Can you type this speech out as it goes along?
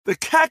The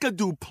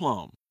Kakadu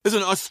plum is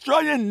an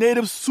Australian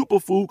native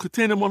superfood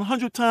containing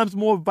 100 times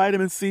more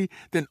vitamin C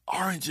than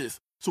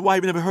oranges. So why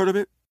have you never heard of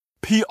it?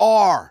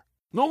 PR.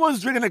 No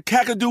one's drinking a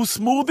Kakadu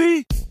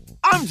smoothie?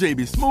 I'm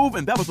JB Smoove,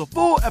 and that was a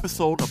full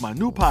episode of my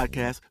new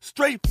podcast,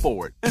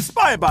 Straightforward,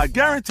 inspired by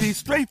guaranteed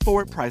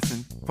straightforward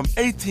pricing from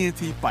AT&T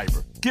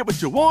Fiber. Get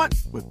what you want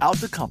without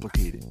the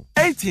complicated.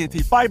 AT&T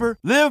Fiber,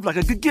 live like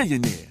a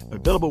gigillionaire.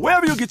 Available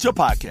wherever you get your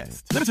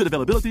podcasts. Limited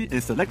availability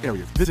in select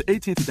areas. Visit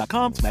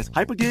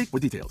AT&T.com/hypergig for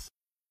details.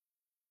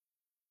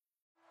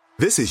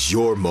 This is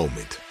your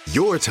moment,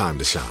 your time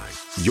to shine,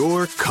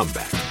 your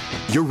comeback.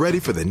 You're ready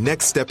for the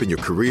next step in your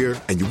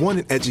career, and you want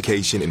an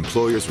education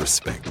employers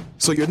respect.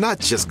 So you're not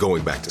just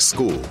going back to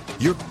school,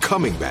 you're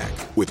coming back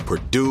with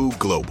Purdue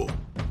Global.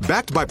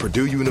 Backed by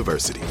Purdue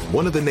University,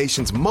 one of the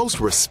nation's most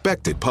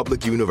respected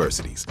public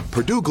universities,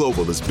 Purdue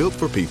Global is built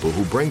for people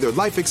who bring their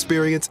life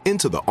experience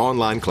into the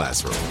online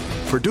classroom.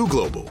 Purdue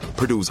Global,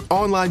 Purdue's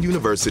online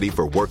university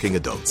for working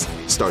adults.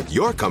 Start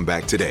your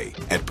comeback today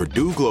at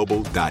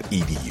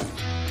purdueglobal.edu.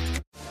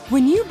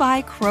 When you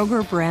buy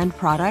Kroger brand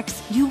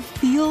products, you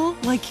feel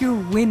like you're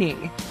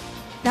winning.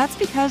 That's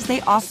because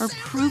they offer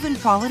proven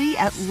quality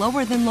at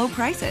lower than low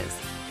prices.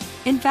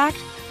 In fact,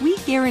 we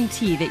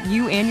guarantee that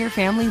you and your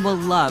family will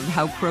love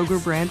how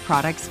Kroger brand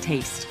products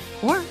taste,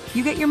 or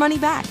you get your money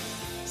back.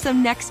 So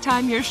next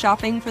time you're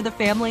shopping for the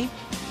family,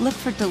 look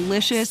for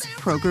delicious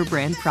Kroger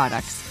brand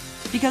products,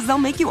 because they'll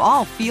make you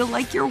all feel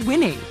like you're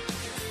winning.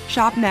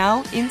 Shop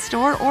now,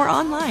 in-store, or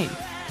online.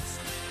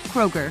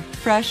 Kroger,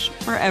 fresh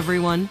for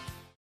everyone.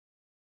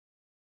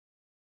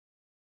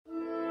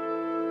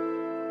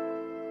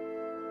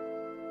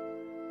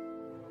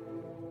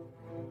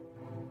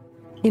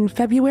 In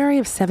February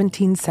of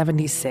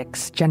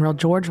 1776, General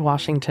George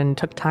Washington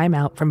took time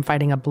out from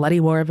fighting a bloody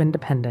war of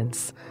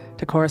independence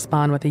to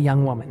correspond with a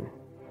young woman,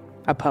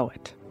 a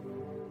poet.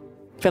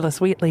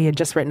 Phillis Wheatley had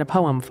just written a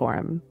poem for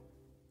him.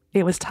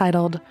 It was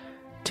titled,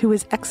 "To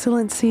His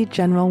Excellency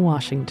General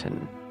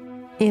Washington."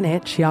 In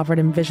it, she offered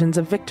him visions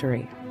of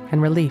victory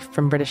and relief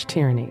from British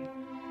tyranny.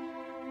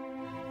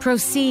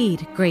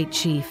 Proceed, great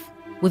chief,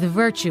 with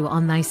virtue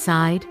on thy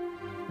side.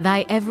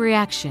 Thy every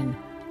action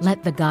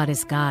let the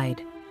goddess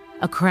guide.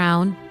 A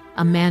crown,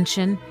 a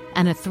mansion,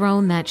 and a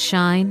throne that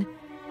shine,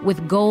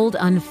 with gold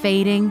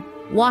unfading,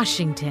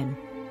 Washington,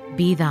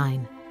 be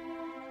thine.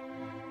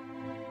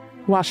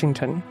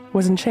 Washington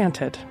was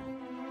enchanted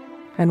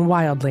and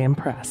wildly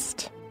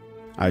impressed.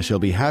 I shall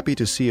be happy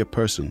to see a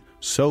person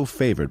so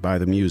favored by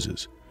the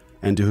Muses,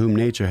 and to whom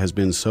nature has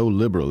been so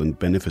liberal and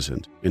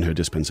beneficent in her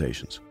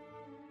dispensations.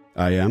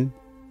 I am,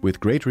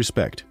 with great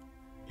respect,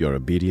 your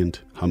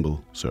obedient,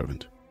 humble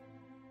servant.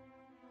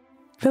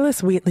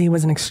 Phillis Wheatley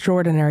was an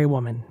extraordinary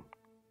woman.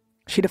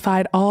 She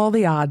defied all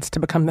the odds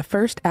to become the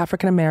first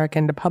African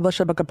American to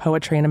publish a book of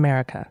poetry in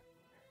America.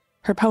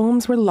 Her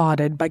poems were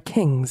lauded by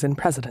kings and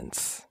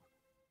presidents.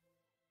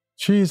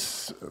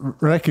 She's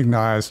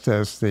recognized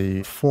as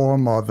the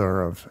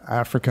foremother of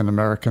African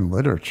American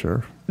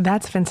literature.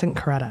 That's Vincent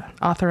Coretta,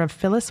 author of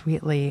Phillis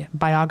Wheatley,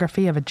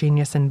 Biography of a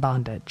Genius in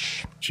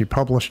Bondage. She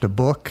published a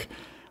book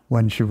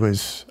when she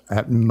was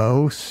at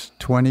most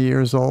 20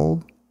 years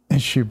old.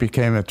 And she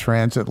became a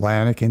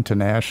transatlantic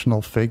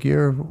international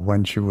figure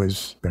when she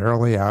was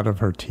barely out of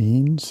her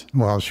teens,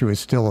 while she was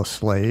still a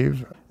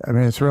slave. I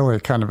mean, it's really a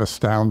kind of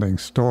astounding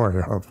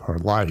story of her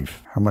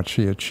life, how much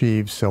she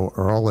achieved so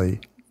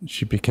early.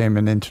 She became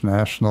an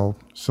international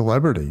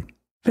celebrity.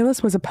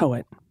 Phillis was a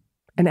poet,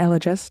 an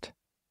elegist,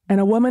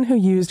 and a woman who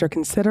used her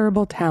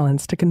considerable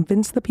talents to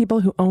convince the people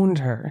who owned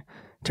her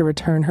to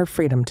return her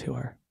freedom to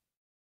her.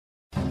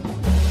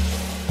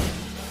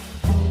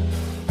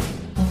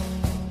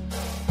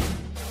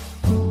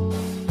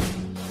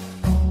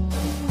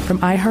 From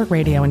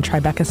iHeartRadio and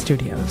Tribeca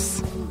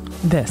Studios,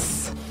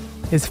 this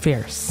is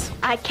Fierce.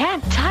 I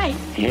can't type.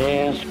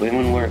 Yes,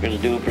 women workers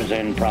do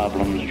present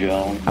problems,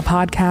 Joan. A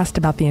podcast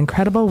about the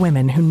incredible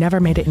women who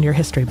never made it in your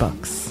history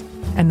books,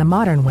 and the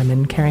modern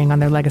women carrying on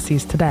their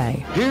legacies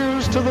today.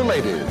 Here's to the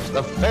ladies,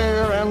 the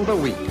fair and the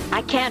weak.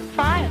 I can't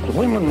file.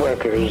 Women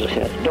workers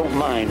don't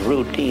mind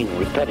routine,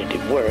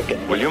 repetitive work.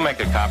 Will you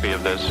make a copy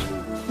of this?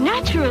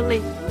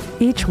 Naturally.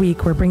 Each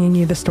week, we're bringing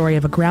you the story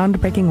of a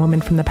groundbreaking woman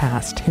from the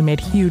past who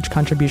made huge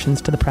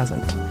contributions to the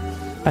present,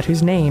 but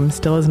whose name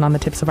still isn't on the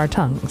tips of our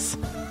tongues,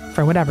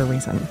 for whatever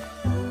reason.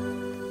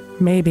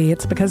 Maybe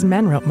it's because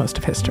men wrote most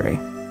of history.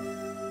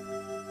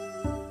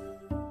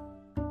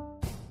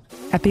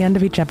 At the end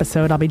of each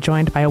episode, I'll be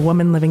joined by a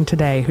woman living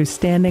today who's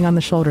standing on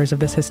the shoulders of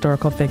this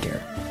historical figure,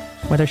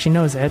 whether she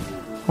knows it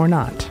or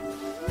not.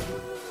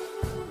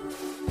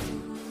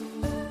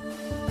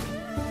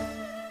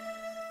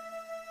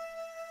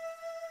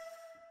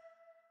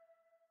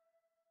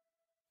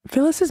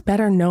 Phillis is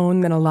better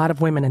known than a lot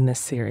of women in this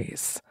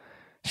series.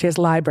 She has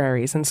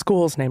libraries and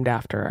schools named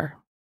after her.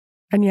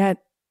 And yet,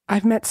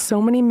 I've met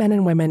so many men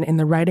and women in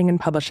the writing and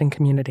publishing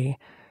community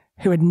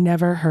who had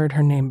never heard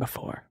her name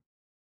before.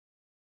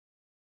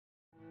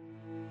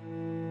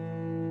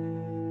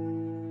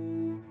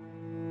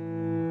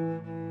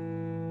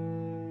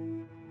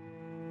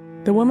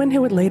 The woman who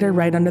would later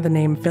write under the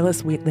name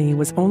Phillis Wheatley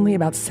was only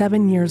about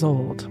 7 years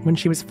old when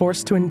she was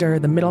forced to endure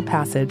the Middle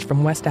Passage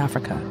from West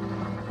Africa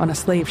on a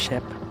slave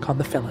ship called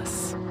the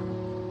Phyllis.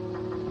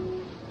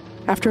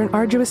 After an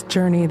arduous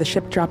journey, the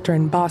ship dropped her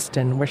in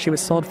Boston, where she was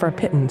sold for a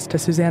pittance to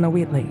Susanna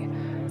Wheatley,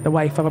 the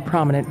wife of a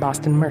prominent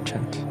Boston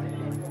merchant.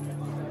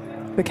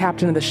 The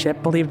captain of the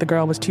ship believed the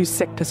girl was too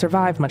sick to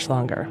survive much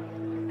longer,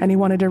 and he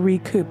wanted to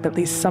recoup at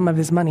least some of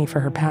his money for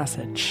her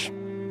passage.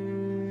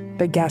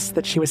 They guessed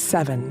that she was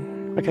 7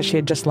 because she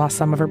had just lost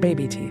some of her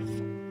baby teeth.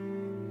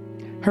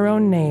 Her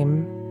own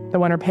name, the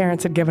one her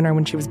parents had given her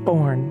when she was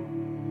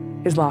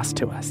born, is lost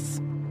to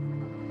us.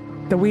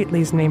 The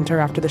Wheatleys named her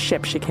after the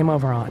ship she came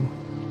over on.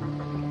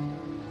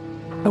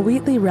 A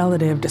Wheatley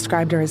relative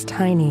described her as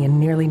tiny and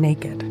nearly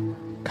naked,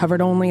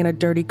 covered only in a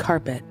dirty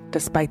carpet,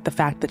 despite the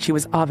fact that she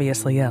was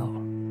obviously ill.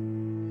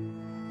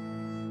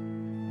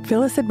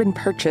 Phyllis had been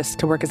purchased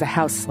to work as a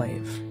house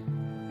slave,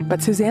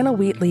 but Susanna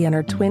Wheatley and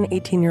her twin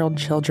 18-year-old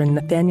children,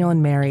 Nathaniel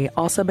and Mary,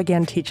 also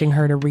began teaching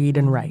her to read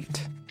and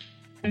write.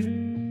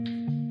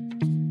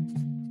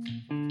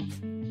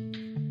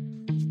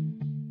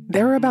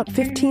 There were about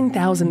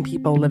 15,000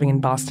 people living in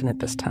Boston at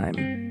this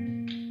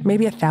time.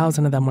 Maybe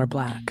 1,000 of them were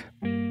Black.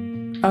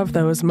 Of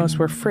those, most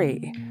were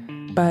free,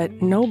 but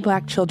no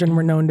Black children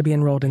were known to be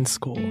enrolled in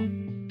school.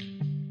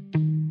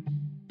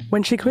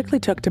 When she quickly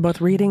took to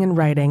both reading and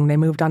writing, they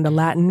moved on to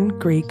Latin,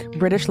 Greek,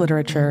 British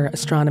literature,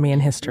 astronomy,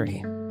 and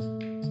history.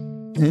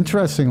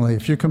 Interestingly,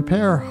 if you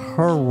compare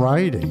her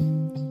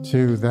writing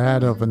to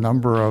that of a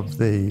number of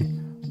the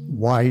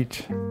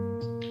white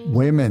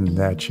women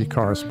that she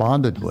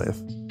corresponded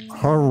with,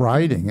 her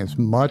writing is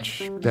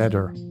much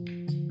better.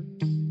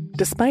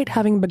 Despite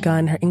having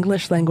begun her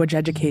English language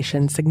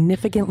education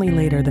significantly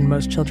later than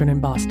most children in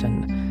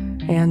Boston,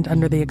 and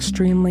under the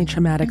extremely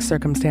traumatic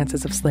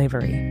circumstances of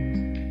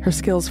slavery, her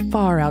skills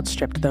far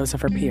outstripped those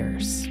of her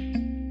peers.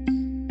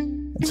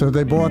 So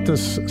they bought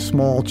this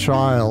small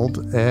child,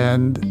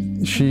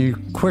 and she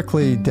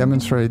quickly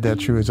demonstrated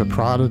that she was a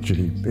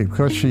prodigy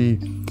because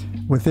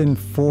within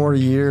 4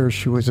 years,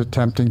 she was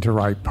attempting to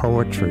write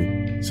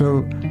poetry.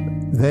 So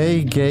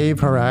they gave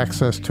her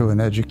access to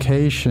an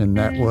education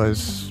that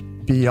was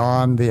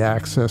beyond the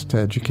access to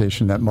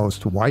education that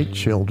most white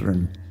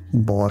children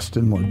in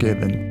Boston were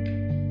given.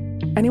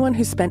 Anyone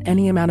who spent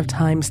any amount of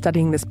time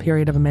studying this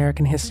period of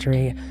American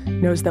history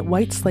knows that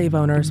white slave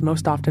owners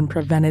most often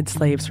prevented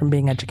slaves from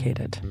being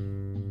educated.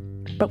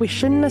 But we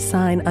shouldn't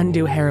assign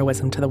undue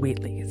heroism to the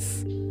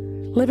Wheatleys.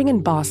 Living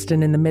in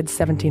Boston in the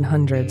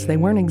mid-1700s, they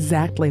weren't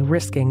exactly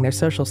risking their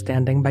social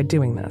standing by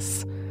doing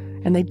this,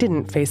 and they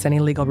didn't face any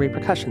legal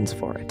repercussions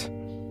for it.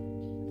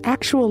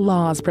 Actual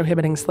laws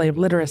prohibiting slave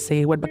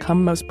literacy would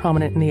become most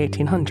prominent in the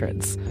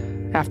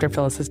 1800s, after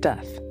Phyllis's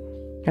death,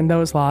 and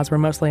those laws were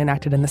mostly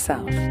enacted in the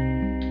South.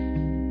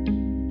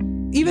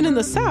 Even in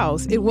the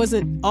South, it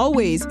wasn't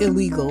always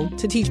illegal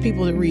to teach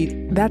people to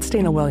read. That's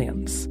Dana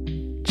Williams,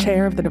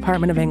 chair of the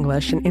Department of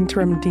English and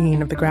interim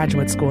dean of the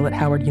graduate school at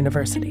Howard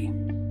University.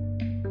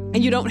 And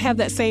you don't have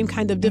that same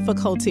kind of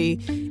difficulty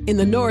in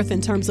the North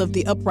in terms of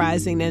the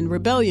uprising and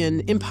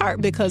rebellion, in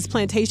part because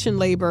plantation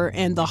labor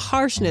and the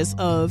harshness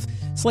of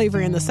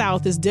slavery in the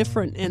South is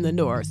different in the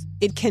North.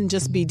 It can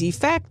just be de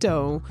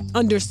facto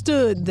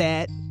understood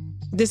that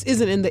this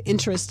isn't in the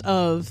interest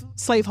of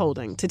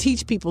slaveholding to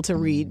teach people to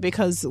read,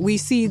 because we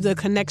see the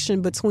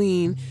connection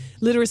between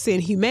literacy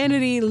and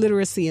humanity,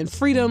 literacy and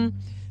freedom,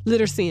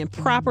 literacy and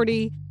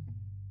property.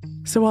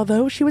 So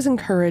although she was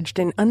encouraged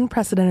in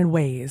unprecedented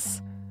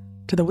ways,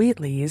 to the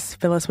Wheatleys,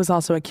 Phyllis was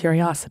also a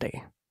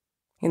curiosity,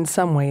 in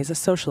some ways a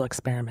social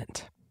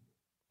experiment,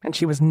 and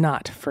she was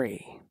not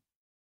free.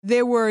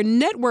 There were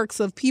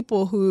networks of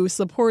people who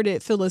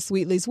supported Phyllis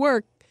Wheatley's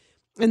work,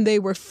 and they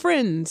were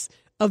friends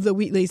of the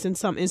Wheatleys in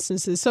some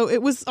instances. So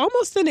it was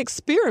almost an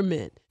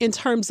experiment in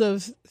terms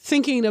of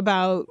thinking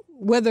about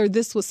whether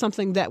this was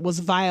something that was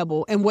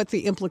viable and what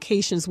the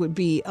implications would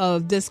be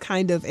of this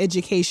kind of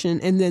education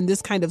and then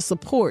this kind of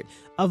support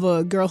of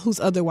a girl who's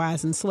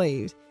otherwise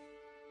enslaved.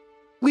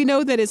 We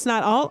know that it's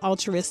not all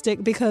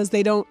altruistic because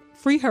they don't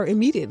free her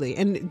immediately,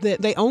 and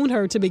they own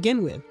her to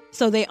begin with.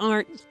 So they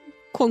aren't,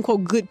 quote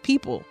unquote, good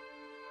people.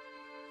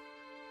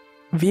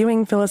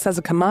 Viewing Phyllis as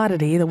a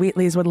commodity, the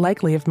Wheatleys would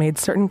likely have made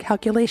certain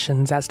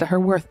calculations as to her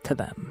worth to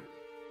them.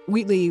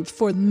 Wheatley,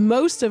 for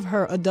most of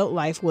her adult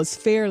life, was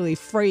fairly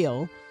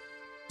frail.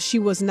 She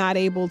was not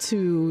able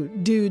to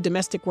do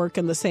domestic work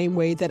in the same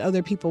way that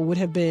other people would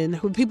have been,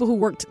 people who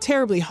worked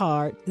terribly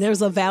hard.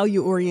 There's a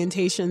value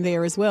orientation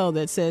there as well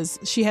that says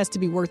she has to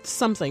be worth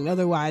something,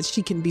 otherwise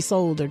she can be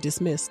sold or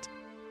dismissed.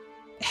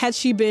 Had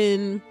she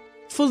been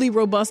fully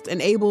robust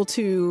and able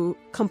to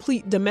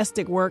complete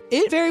domestic work,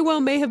 it very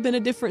well may have been a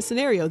different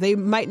scenario. They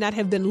might not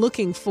have been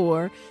looking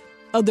for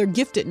other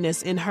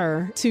giftedness in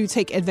her to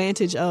take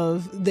advantage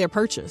of their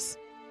purchase.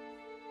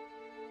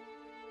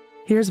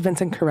 Here's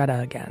Vincent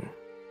Coretta again.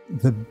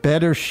 The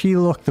better she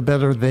looked, the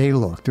better they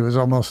looked. It was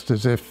almost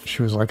as if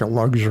she was like a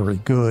luxury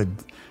good,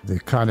 the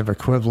kind of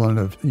equivalent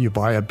of you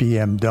buy a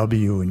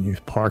BMW and you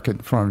park it in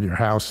front of your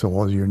house so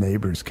all your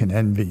neighbors can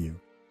envy you.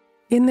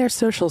 In their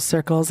social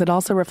circles, it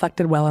also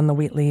reflected well on the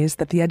Wheatleys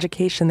that the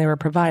education they were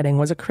providing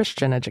was a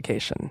Christian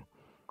education.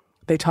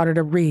 They taught her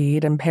to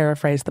read and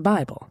paraphrase the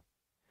Bible.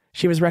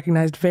 She was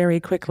recognized very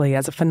quickly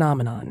as a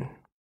phenomenon.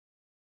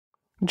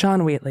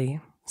 John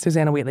Wheatley,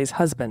 Susanna Wheatley's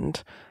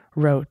husband,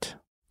 wrote,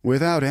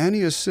 "Without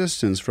any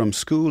assistance from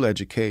school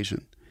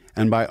education,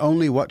 and by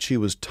only what she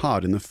was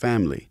taught in the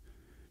family,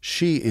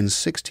 she, in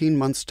 16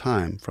 months'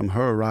 time from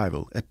her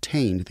arrival,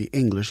 attained the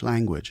English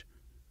language.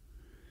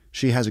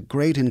 She has a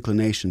great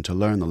inclination to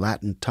learn the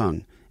Latin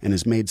tongue and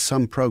has made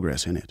some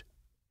progress in it."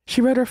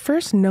 She wrote her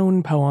first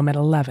known poem at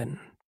 11.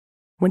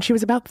 When she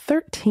was about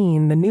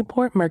 13, the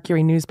Newport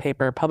Mercury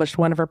newspaper published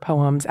one of her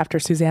poems after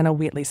Susanna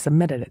Wheatley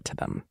submitted it to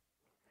them.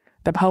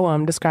 The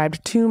poem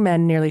described two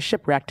men nearly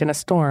shipwrecked in a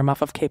storm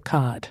off of Cape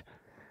Cod.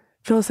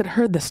 Phyllis had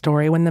heard the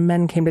story when the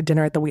men came to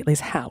dinner at the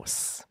Wheatleys'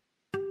 house.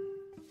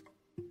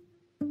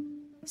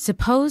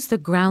 Suppose the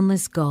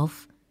groundless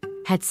gulf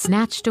had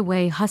snatched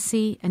away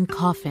hussy and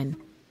coffin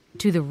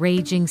to the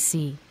raging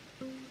sea.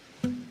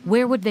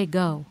 Where would they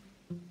go?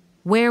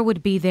 Where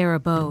would be their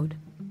abode?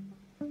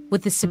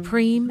 With the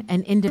supreme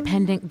and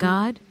independent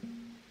God?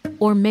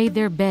 Or made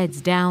their beds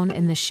down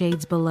in the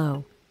shades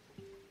below,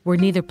 where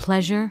neither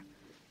pleasure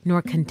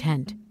nor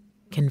content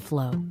can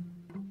flow?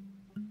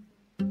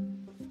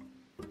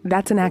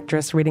 That's an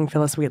actress reading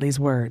Phyllis Wheatley's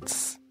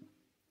words.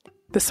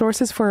 The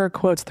sources for her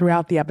quotes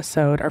throughout the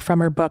episode are from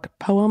her book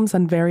Poems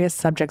on Various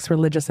Subjects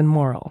Religious and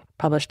Moral,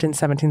 published in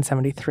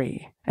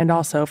 1773, and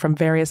also from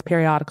various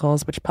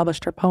periodicals which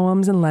published her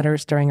poems and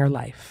letters during her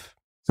life.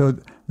 So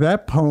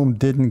that poem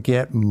didn't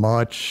get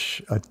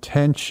much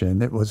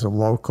attention. It was a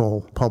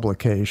local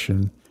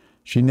publication.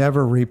 She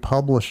never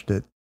republished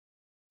it.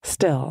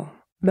 Still,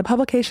 the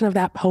publication of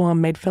that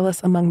poem made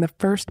Phyllis among the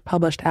first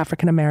published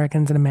African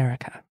Americans in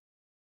America.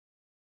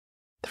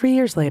 3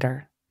 years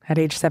later, at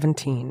age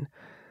 17,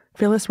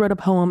 Phyllis wrote a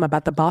poem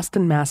about the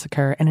Boston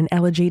Massacre and an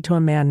elegy to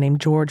a man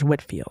named George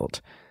Whitefield.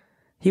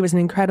 He was an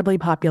incredibly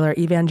popular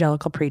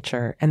evangelical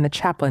preacher and the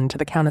chaplain to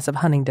the Countess of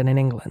Huntingdon in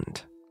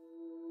England.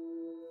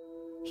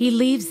 He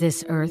leaves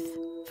this earth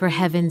for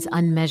heaven's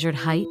unmeasured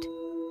height,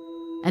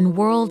 and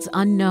worlds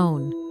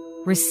unknown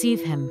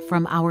receive him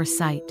from our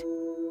sight.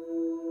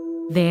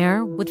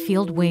 There,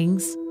 Whitefield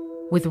wings,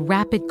 with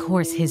rapid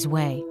course his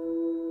way,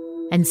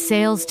 and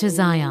sails to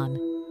Zion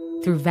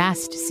through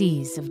vast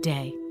seas of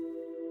day.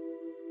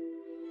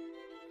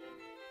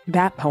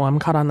 That poem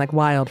caught on like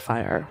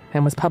wildfire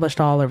and was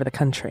published all over the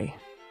country,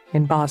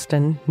 in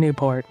Boston,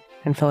 Newport,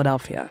 and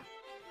Philadelphia.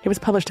 It was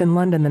published in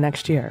London the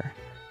next year,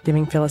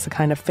 giving Phyllis a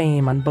kind of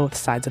fame on both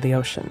sides of the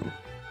ocean.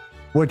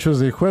 Which was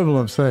the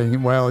equivalent of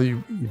saying, well,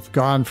 you've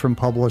gone from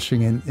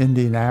publishing in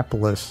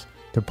Indianapolis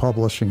to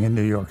publishing in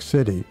New York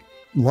City.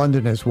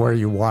 London is where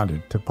you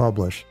wanted to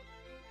publish.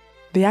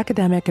 The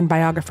academic and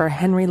biographer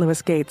Henry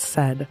Louis Gates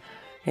said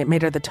it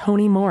made her the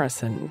Toni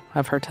Morrison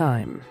of her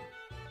time.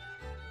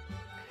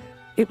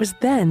 It was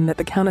then that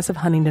the Countess of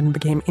Huntingdon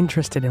became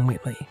interested in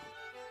Wheatley.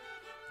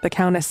 The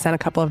Countess sent a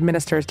couple of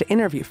ministers to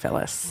interview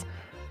Phyllis.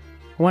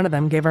 One of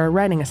them gave her a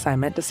writing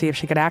assignment to see if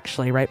she could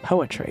actually write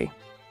poetry.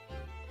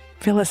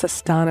 Phyllis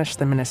astonished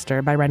the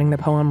minister by writing the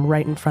poem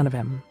right in front of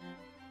him.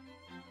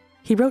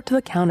 He wrote to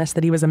the Countess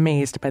that he was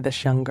amazed by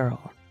this young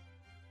girl.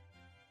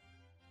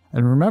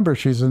 And remember,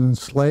 she's an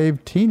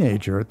enslaved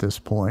teenager at this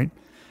point.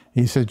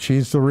 He said,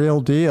 she's the real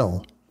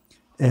deal.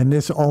 And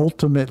this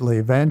ultimately,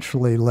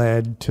 eventually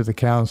led to the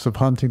Countess of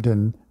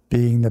Huntingdon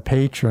being the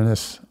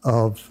patroness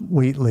of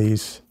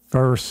Wheatley's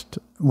first,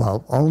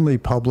 only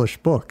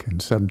published book in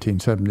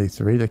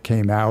 1773 that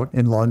came out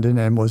in London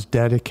and was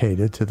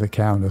dedicated to the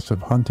Countess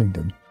of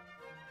Huntingdon.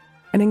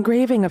 An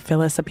engraving of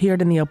Phyllis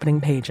appeared in the opening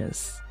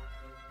pages.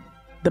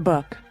 The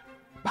book,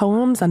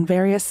 Poems on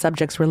Various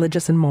Subjects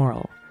Religious and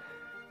Moral,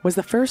 was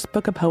the first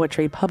book of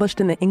poetry published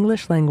in the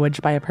English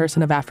language by a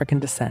person of African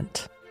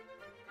descent.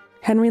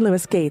 Henry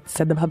Louis Gates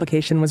said the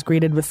publication was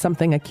greeted with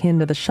something akin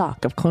to the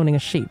shock of cloning a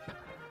sheep.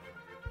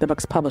 The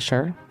book's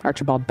publisher,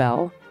 Archibald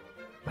Bell,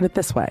 put it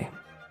this way.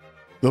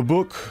 The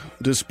book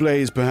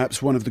displays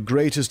perhaps one of the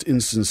greatest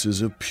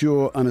instances of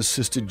pure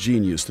unassisted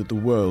genius that the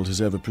world has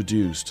ever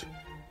produced.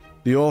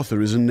 The author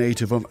is a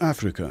native of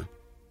Africa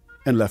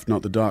and left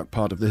not the dark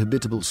part of the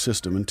habitable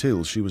system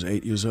until she was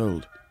 8 years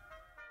old.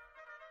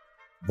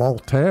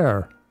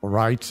 Voltaire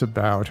writes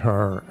about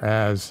her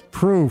as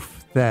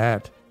proof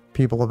that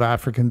people of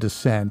African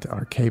descent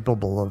are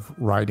capable of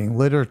writing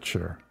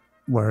literature,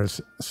 whereas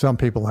some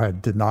people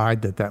had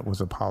denied that that was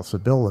a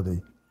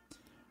possibility.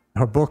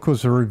 Her book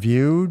was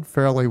reviewed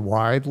fairly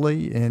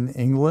widely in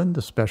England,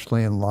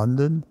 especially in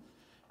London,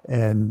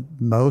 and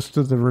most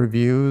of the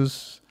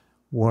reviews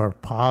were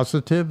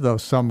positive, though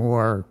some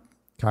were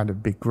kind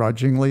of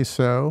begrudgingly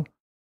so.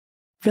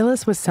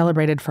 Phyllis was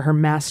celebrated for her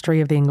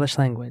mastery of the English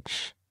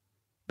language.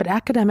 But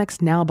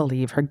academics now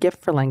believe her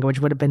gift for language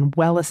would have been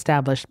well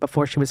established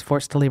before she was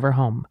forced to leave her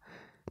home,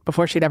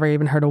 before she'd ever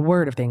even heard a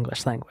word of the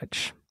English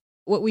language.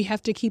 What we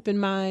have to keep in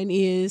mind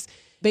is,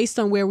 based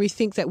on where we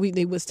think that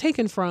Wheatley was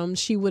taken from,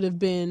 she would have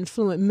been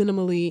fluent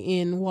minimally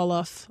in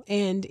Wolof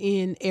and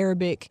in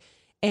Arabic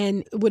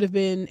and would have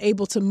been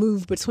able to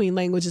move between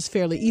languages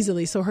fairly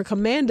easily. So her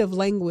command of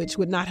language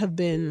would not have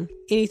been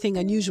anything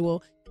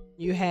unusual.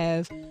 You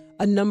have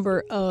a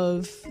number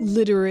of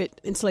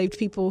literate enslaved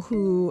people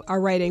who are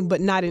writing,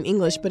 but not in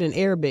English, but in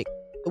Arabic.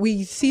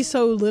 We see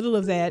so little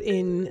of that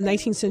in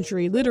 19th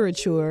century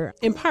literature,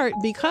 in part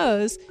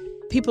because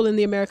people in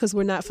the Americas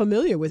were not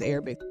familiar with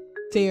Arabic.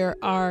 There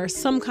are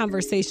some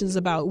conversations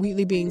about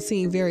Wheatley being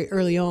seen very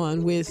early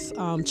on with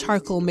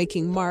charcoal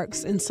making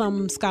marks, and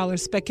some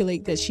scholars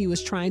speculate that she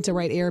was trying to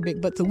write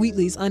Arabic, but the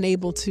Wheatleys,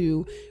 unable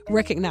to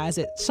recognize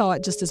it, saw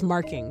it just as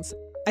markings.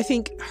 I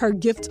think her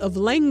gift of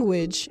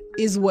language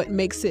is what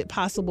makes it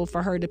possible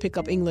for her to pick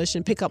up English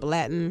and pick up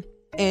Latin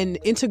and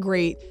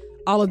integrate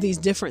all of these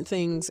different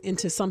things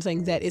into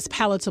something that is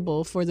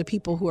palatable for the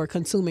people who are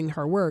consuming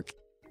her work.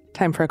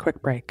 Time for a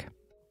quick break.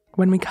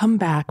 When we come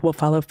back, we'll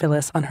follow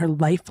Phyllis on her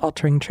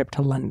life-altering trip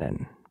to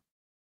London.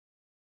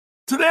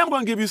 Today I'm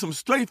going to give you some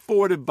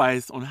straightforward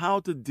advice on how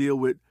to deal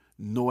with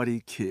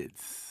naughty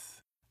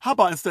kids. How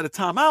about instead of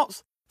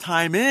timeouts,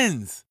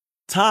 time-ins?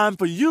 Time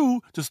for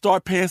you to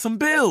start paying some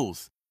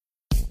bills.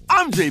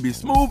 I'm JB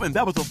Smoove, and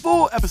that was a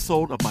full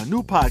episode of my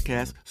new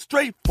podcast,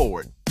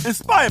 Straightforward,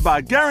 inspired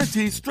by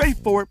guaranteed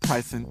straightforward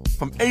pricing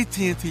from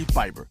AT&T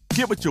Fiber.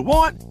 Get what you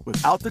want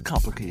without the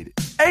complicated.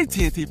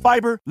 AT&T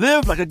Fiber,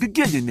 live like a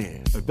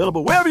gigillionaire.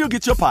 Available wherever you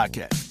get your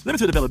podcasts.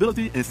 Limited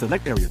availability in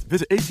select areas.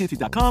 Visit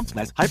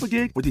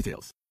AT&T.com/hypergig for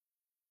details.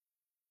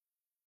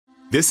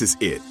 This is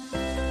it.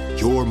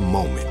 Your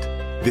moment.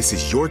 This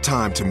is your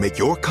time to make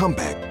your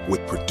comeback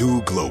with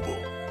Purdue Global.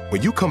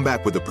 When you come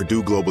back with a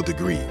Purdue Global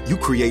degree, you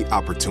create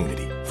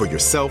opportunity for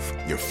yourself,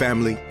 your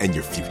family, and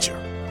your future.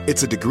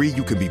 It's a degree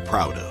you can be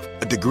proud of,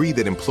 a degree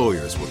that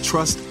employers will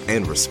trust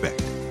and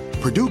respect.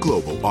 Purdue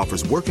Global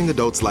offers working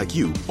adults like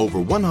you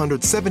over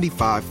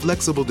 175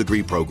 flexible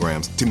degree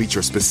programs to meet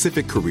your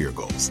specific career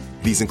goals.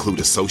 These include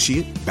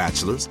associate,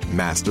 bachelor's,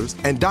 master's,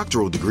 and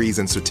doctoral degrees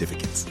and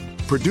certificates.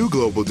 Purdue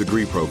Global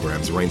degree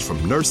programs range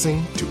from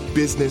nursing to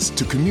business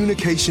to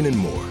communication and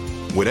more.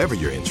 Whatever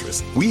your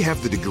interest, we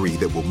have the degree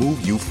that will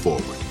move you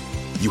forward.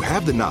 You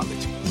have the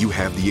knowledge, you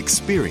have the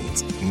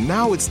experience.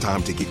 Now it's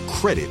time to get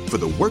credit for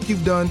the work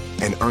you've done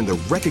and earn the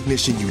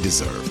recognition you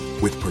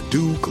deserve with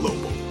Purdue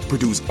Global,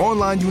 Purdue's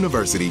online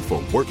university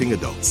for working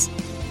adults.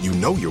 You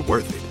know you're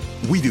worth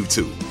it. We do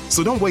too.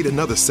 So don't wait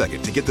another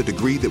second to get the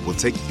degree that will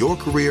take your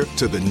career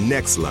to the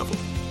next level.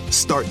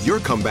 Start your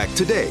comeback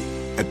today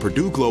at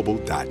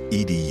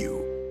purdueglobal.edu.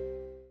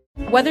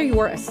 Whether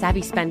you're a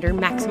savvy spender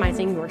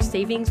maximizing your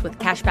savings with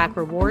cashback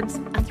rewards,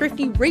 a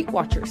thrifty rate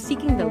watcher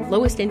seeking the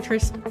lowest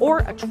interest, or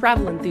a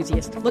travel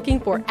enthusiast looking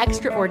for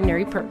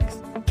extraordinary perks,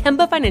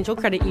 Kemba Financial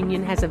Credit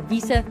Union has a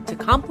visa to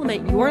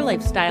complement your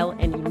lifestyle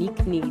and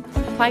unique needs.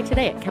 Apply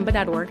today at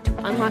Kemba.org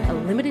to unlock a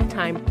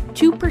limited-time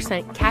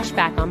 2% cash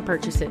back on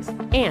purchases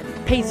and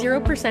pay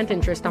 0%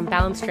 interest on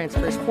balance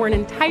transfers for an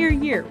entire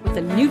year with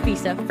a new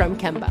visa from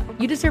Kemba.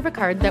 You deserve a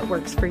card that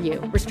works for you.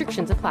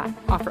 Restrictions apply.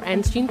 Offer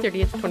ends June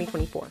 30th,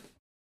 2024.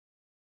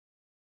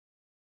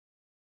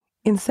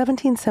 In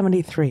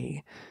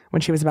 1773,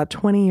 when she was about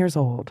 20 years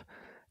old,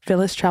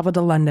 Phyllis traveled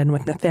to London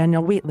with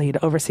Nathaniel Wheatley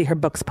to oversee her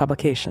book's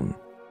publication.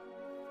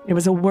 It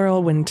was a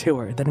whirlwind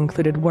tour that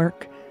included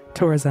work,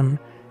 tourism,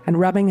 and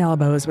rubbing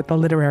elbows with the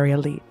literary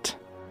elite.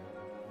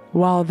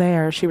 While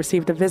there, she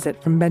received a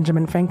visit from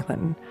Benjamin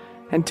Franklin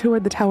and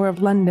toured the Tower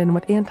of London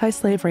with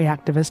anti-slavery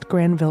activist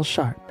Granville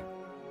Sharp.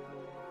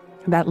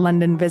 That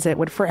London visit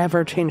would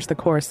forever change the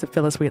course of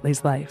Phyllis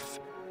Wheatley's life.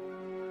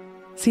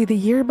 See, the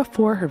year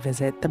before her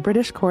visit, the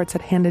British courts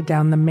had handed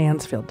down the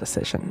Mansfield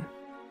decision.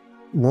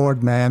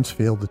 Lord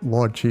Mansfield,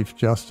 Lord Chief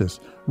Justice,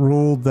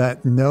 ruled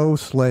that no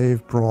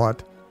slave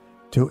brought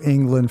to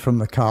England from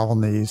the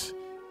colonies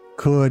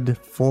could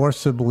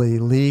forcibly,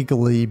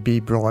 legally be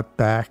brought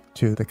back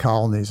to the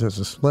colonies as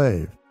a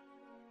slave.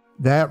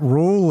 That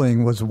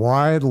ruling was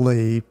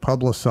widely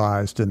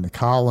publicized in the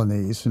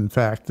colonies. In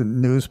fact,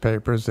 in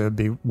newspapers, there'd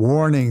be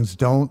warnings,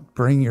 don't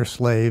bring your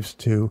slaves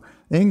to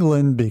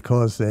England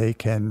because they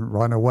can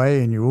run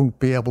away and you won't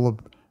be able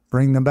to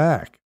bring them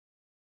back.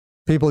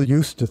 People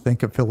used to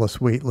think of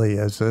Phyllis Wheatley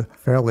as a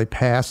fairly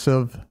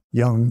passive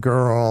young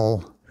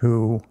girl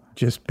who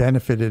just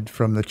benefited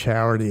from the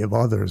charity of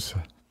others.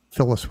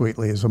 Phyllis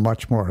Wheatley is a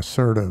much more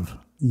assertive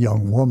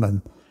young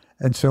woman.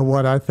 And so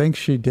what I think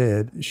she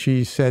did,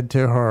 she said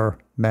to her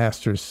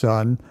master's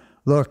son,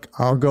 look,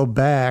 I'll go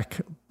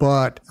back,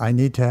 but I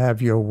need to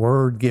have your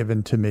word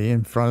given to me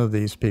in front of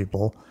these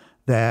people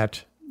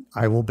that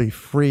I will be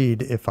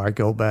freed if I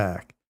go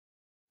back.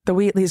 The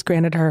Wheatleys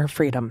granted her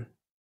freedom.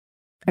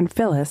 And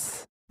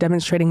Phyllis,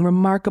 demonstrating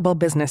remarkable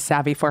business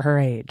savvy for her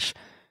age,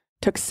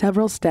 took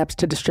several steps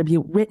to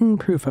distribute written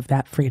proof of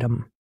that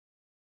freedom.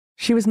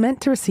 She was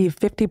meant to receive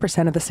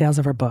 50% of the sales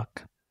of her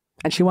book,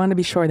 and she wanted to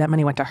be sure that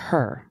money went to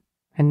her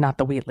and not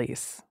the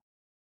Wheatleys.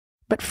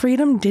 But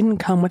freedom didn't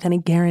come with any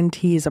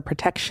guarantees of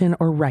protection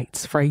or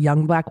rights for a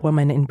young black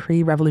woman in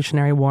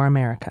pre-Revolutionary War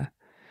America,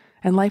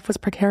 and life was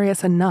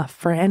precarious enough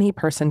for any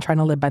person trying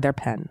to live by their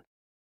pen.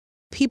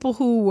 People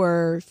who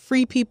were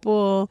free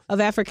people of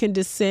African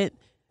descent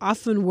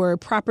often were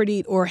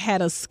propertied or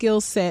had a skill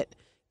set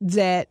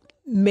that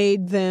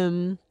made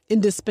them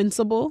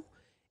indispensable.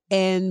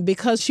 And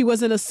because she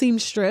wasn't a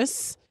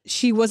seamstress,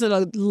 she wasn't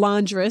a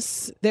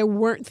laundress, there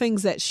weren't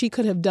things that she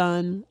could have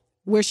done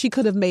where she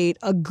could have made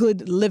a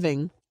good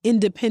living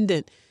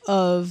independent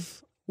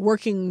of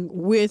working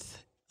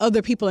with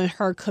other people in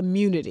her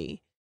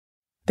community.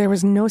 There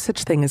was no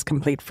such thing as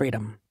complete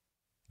freedom.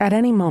 At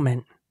any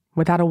moment,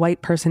 without a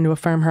white person to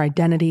affirm her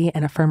identity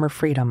and affirm her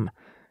freedom,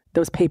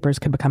 those papers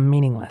could become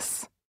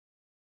meaningless.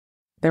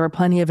 There were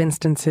plenty of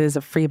instances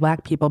of free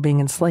black people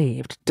being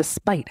enslaved,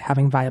 despite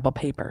having viable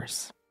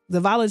papers. The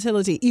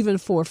volatility, even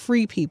for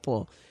free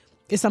people,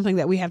 is something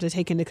that we have to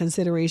take into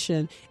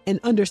consideration and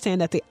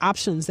understand that the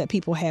options that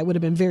people had would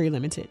have been very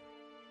limited.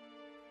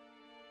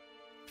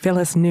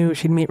 Phyllis knew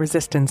she'd meet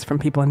resistance from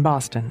people in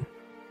Boston,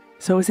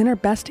 so it was in her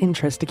best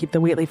interest to keep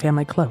the Wheatley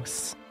family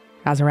close,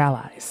 as her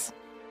allies.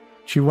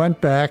 She went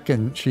back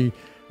and she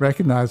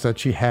recognized that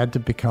she had to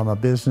become a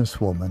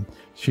businesswoman.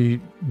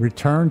 She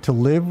returned to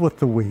live with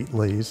the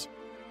Wheatleys.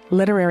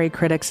 Literary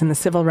critics in the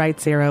civil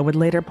rights era would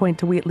later point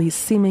to Wheatley's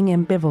seeming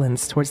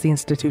ambivalence towards the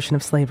institution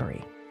of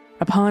slavery.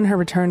 Upon her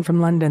return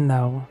from London,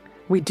 though,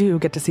 we do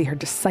get to see her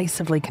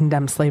decisively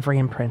condemn slavery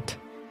in print.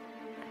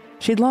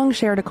 She'd long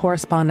shared a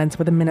correspondence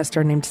with a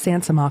minister named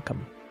Sansom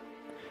Occam.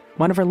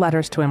 One of her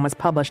letters to him was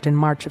published in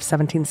March of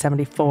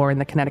 1774 in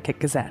the Connecticut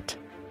Gazette.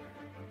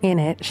 In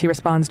it, she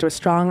responds to a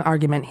strong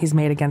argument he's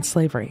made against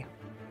slavery,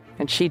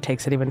 and she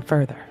takes it even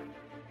further.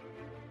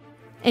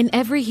 In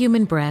every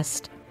human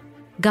breast,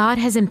 God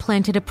has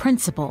implanted a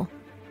principle,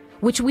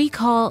 which we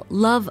call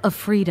love of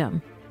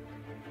freedom.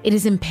 It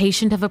is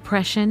impatient of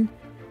oppression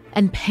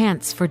and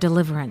pants for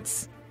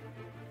deliverance.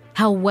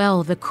 How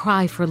well the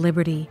cry for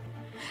liberty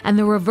and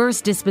the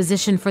reverse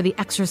disposition for the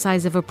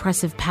exercise of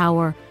oppressive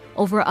power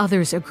over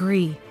others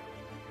agree.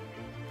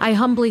 I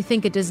humbly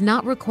think it does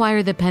not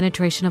require the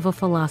penetration of a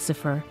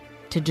philosopher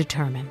to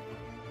determine.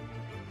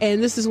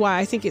 And this is why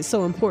I think it's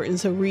so important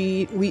to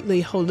read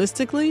Wheatley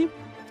holistically,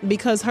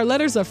 because her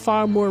letters are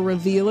far more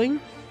revealing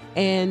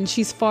and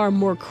she's far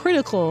more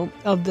critical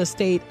of the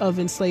state of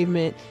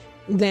enslavement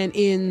than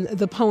in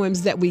the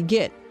poems that we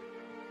get.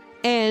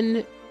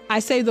 And I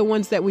say the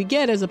ones that we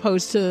get as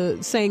opposed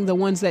to saying the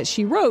ones that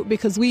she wrote,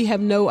 because we have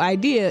no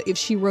idea if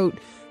she wrote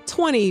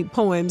 20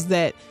 poems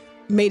that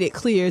made it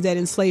clear that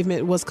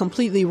enslavement was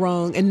completely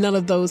wrong and none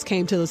of those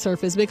came to the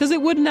surface, because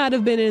it would not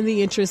have been in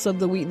the interest of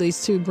the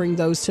Wheatleys to bring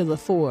those to the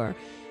fore.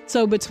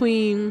 So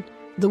between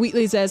the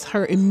Wheatleys as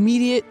her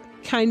immediate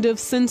kind of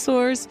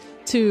censors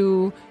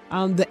to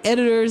the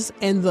editors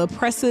and the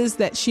presses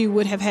that she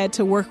would have had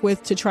to work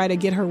with to try to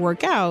get her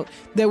work out,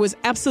 there was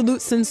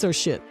absolute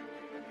censorship.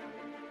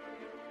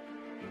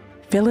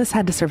 Phyllis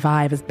had to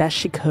survive as best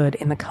she could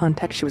in the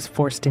context she was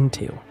forced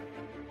into.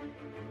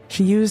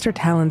 She used her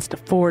talents to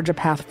forge a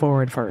path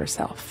forward for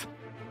herself.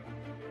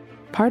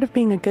 Part of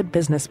being a good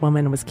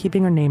businesswoman was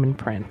keeping her name in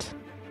print.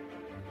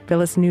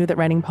 Phyllis knew that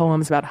writing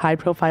poems about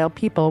high-profile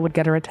people would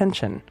get her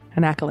attention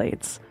and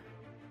accolades.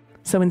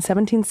 So in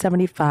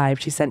 1775,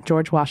 she sent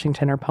George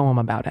Washington her poem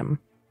about him.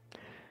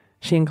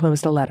 She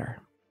enclosed a letter.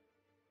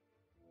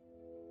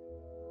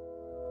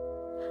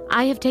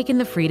 I have taken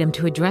the freedom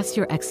to address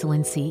Your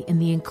Excellency in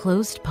the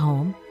enclosed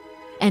poem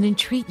and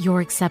entreat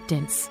your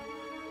acceptance.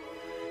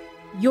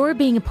 Your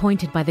being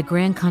appointed by the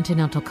Grand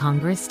Continental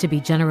Congress to be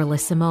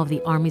Generalissimo of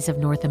the Armies of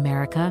North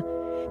America,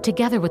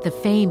 together with the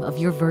fame of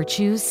your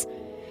virtues,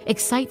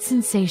 excites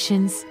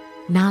sensations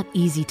not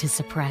easy to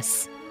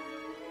suppress.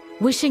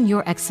 Wishing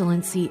Your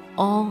Excellency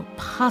all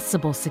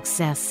possible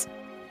success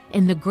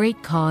in the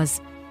great cause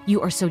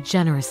you are so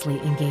generously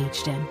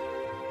engaged in.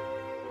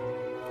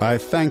 I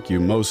thank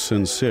you most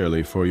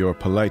sincerely for your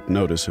polite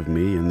notice of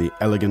me and the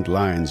elegant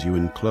lines you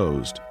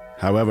enclosed,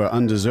 however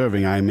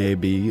undeserving I may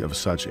be of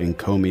such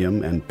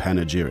encomium and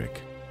panegyric.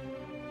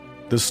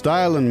 The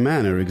style and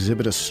manner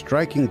exhibit a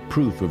striking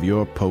proof of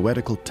your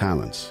poetical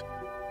talents.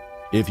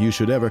 If you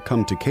should ever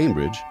come to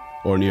Cambridge,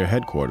 or near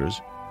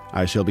headquarters,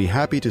 I shall be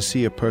happy to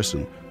see a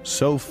person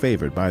so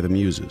favored by the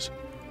Muses,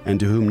 and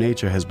to whom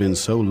nature has been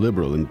so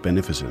liberal and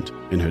beneficent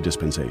in her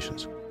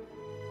dispensations.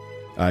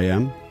 I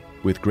am,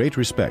 with great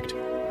respect,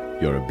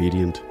 your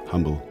obedient,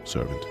 humble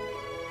servant.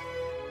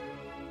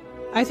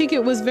 I think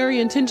it was very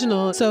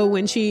intentional. So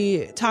when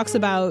she talks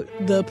about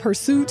the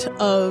pursuit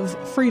of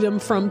freedom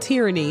from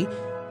tyranny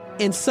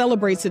and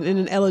celebrates it in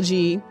an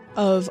elegy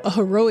of a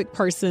heroic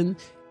person,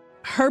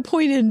 her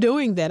point in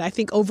doing that, I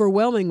think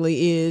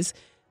overwhelmingly is,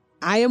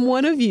 I am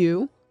one of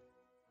you,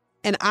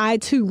 and I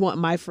too want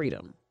my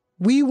freedom.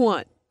 We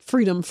want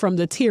freedom from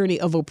the tyranny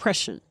of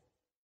oppression.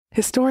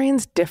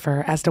 Historians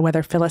differ as to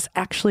whether Phyllis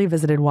actually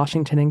visited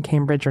Washington in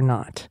Cambridge or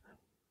not.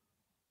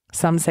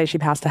 Some say she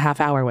passed a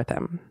half hour with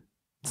him.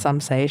 Some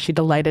say she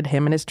delighted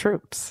him and his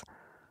troops.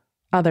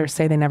 Others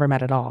say they never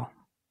met at all.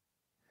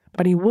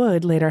 But he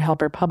would later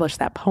help her publish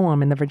that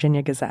poem in the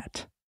Virginia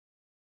Gazette.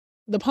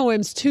 The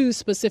poems to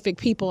specific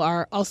people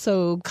are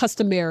also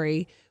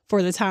customary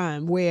for the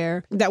time,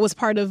 where that was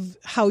part of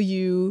how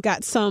you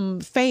got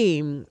some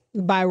fame,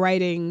 by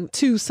writing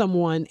to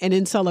someone and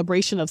in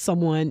celebration of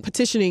someone,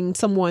 petitioning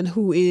someone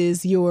who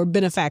is your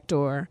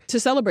benefactor to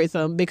celebrate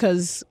them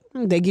because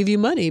they give you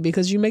money,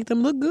 because you make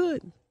them look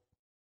good.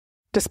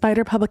 Despite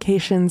her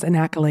publications and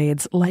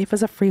accolades, life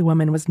as a free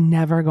woman was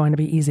never going to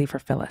be easy for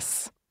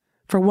Phyllis.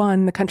 For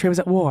one, the country was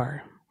at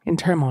war, in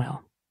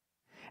turmoil.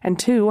 And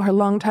two, her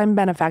longtime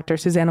benefactor,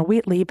 Susanna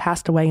Wheatley,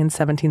 passed away in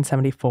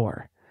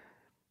 1774.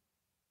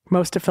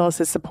 Most of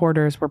Phyllis's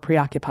supporters were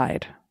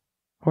preoccupied,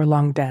 or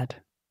long dead.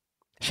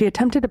 She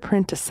attempted to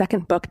print a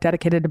second book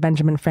dedicated to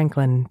Benjamin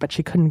Franklin, but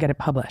she couldn't get it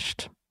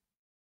published.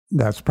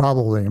 That's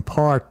probably in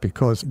part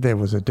because there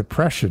was a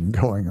depression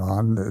going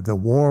on. The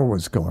war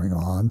was going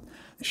on.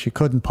 She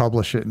couldn't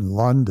publish it in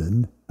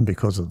London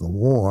because of the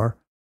war.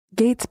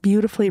 Gates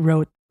beautifully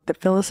wrote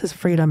that Phyllis's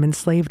freedom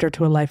enslaved her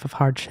to a life of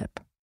hardship.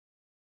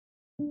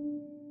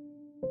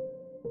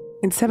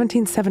 In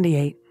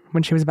 1778,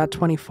 when she was about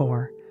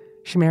 24,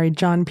 she married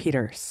John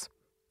Peters,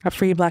 a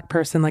free black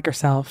person like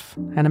herself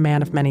and a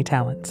man of many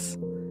talents.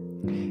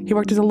 He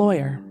worked as a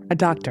lawyer, a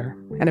doctor,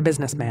 and a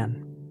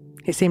businessman.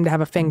 He seemed to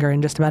have a finger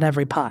in just about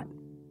every pot.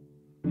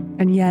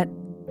 And yet,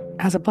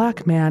 as a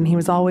black man, he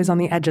was always on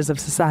the edges of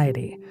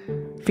society,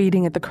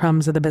 feeding at the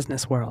crumbs of the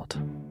business world.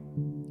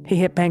 He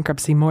hit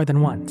bankruptcy more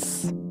than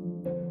once.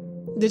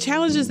 The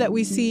challenges that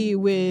we see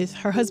with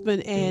her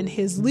husband and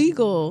his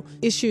legal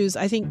issues,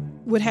 I think,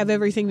 would have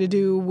everything to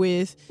do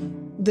with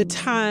the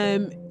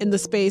time and the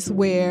space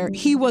where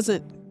he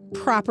wasn't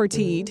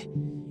propertied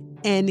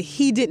and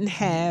he didn't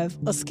have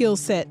a skill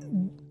set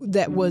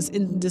that was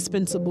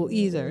indispensable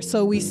either.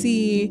 So we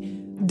see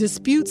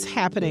disputes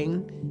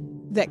happening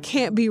that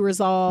can't be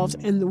resolved,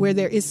 and where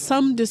there is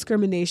some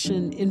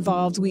discrimination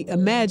involved, we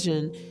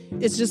imagine.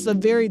 It's just a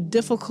very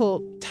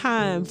difficult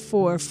time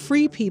for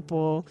free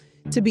people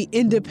to be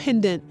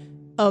independent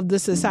of the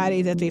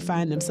society that they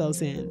find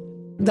themselves in.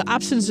 The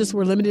options just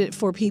were limited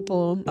for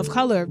people of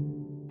color.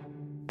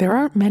 There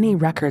aren't many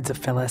records of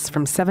Phyllis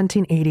from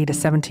 1780 to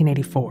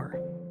 1784.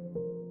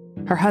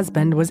 Her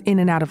husband was in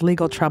and out of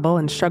legal trouble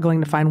and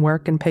struggling to find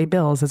work and pay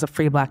bills as a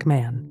free black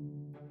man.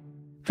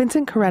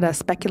 Vincent Coretta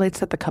speculates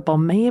that the couple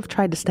may have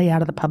tried to stay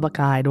out of the public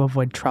eye to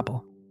avoid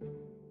trouble.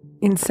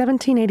 In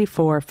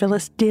 1784,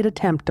 Phyllis did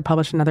attempt to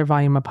publish another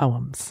volume of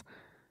poems,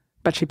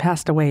 but she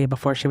passed away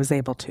before she was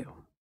able to.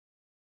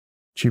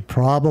 She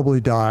probably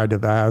died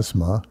of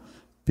asthma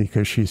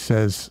because she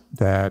says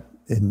that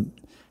in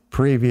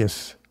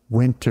previous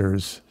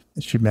winters,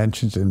 she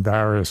mentions in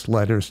various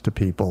letters to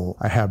people,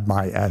 I have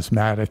my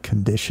asthmatic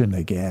condition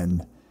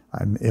again.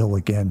 I'm ill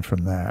again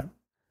from that.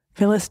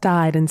 Phyllis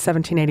died in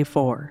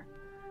 1784.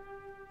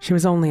 She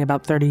was only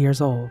about 30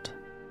 years old.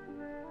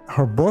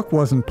 Her book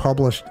wasn't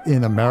published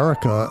in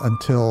America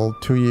until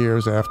 2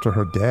 years after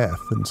her death.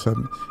 And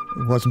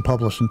it wasn't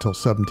published until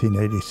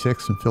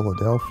 1786 in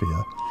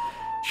Philadelphia.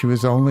 She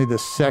was only the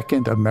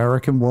second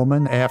American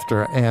woman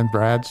after Anne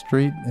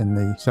Bradstreet in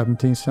the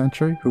 17th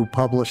century who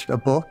published a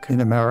book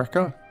in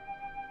America.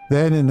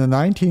 Then in the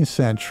 19th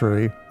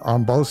century,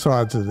 on both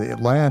sides of the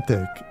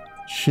Atlantic,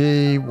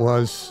 she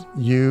was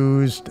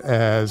used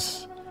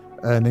as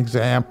an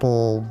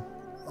example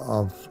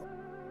of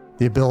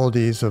the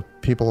abilities of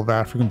people of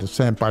African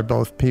descent by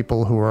both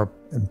people who are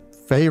in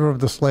favor of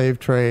the slave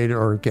trade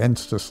or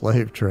against the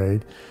slave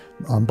trade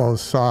on both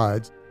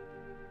sides.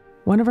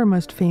 One of her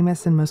most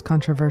famous and most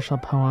controversial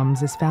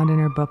poems is found in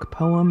her book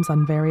Poems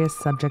on Various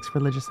Subjects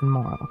Religious and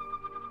Moral.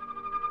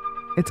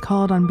 It's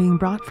called On Being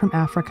Brought from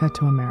Africa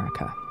to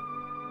America.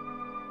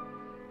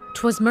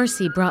 'Twas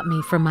mercy brought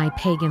me from my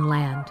pagan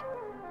land,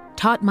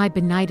 taught my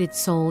benighted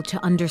soul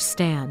to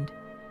understand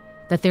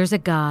that there's a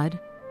God,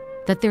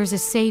 that there's a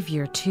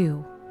Savior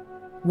too.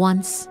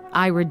 Once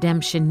I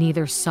redemption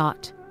neither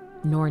sought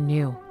nor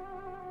knew.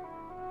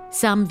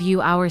 Some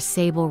view our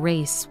sable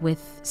race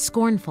with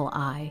scornful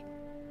eye.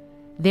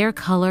 Their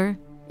color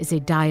is a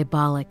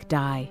diabolic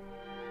dye.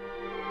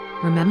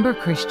 Remember,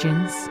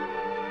 Christians,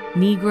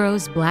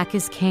 Negroes black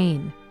as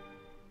Cain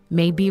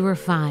may be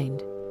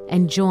refined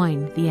and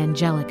join the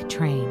angelic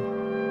train.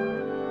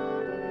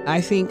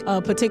 I think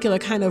a particular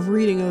kind of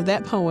reading of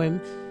that poem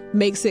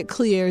makes it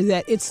clear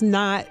that it's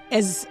not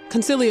as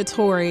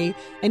conciliatory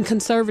and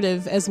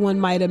conservative as one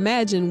might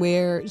imagine,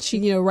 where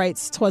she,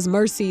 writes, "'Twas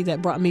mercy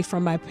that brought me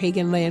from my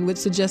pagan land," which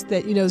suggests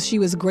that, she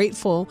was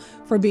grateful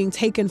for being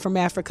taken from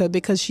Africa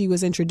because she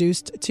was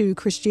introduced to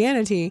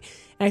Christianity.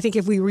 And I think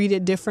if we read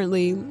it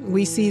differently,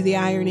 we see the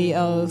irony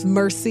of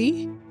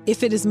mercy.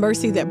 If it is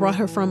mercy that brought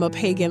her from a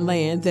pagan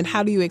land, then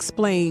how do you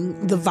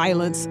explain the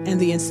violence and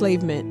the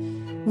enslavement,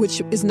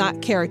 which is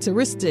not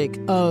characteristic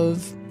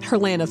of her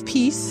land of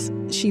peace?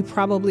 She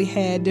probably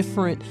had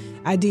different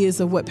ideas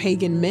of what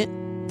pagan meant,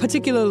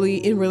 particularly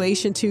in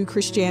relation to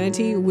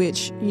Christianity,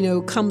 which,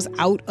 comes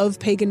out of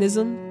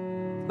paganism.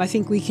 I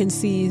think we can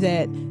see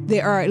that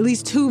there are at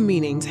least two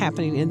meanings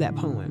happening in that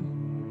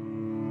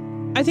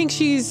poem. I think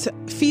she's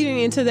feeding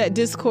into that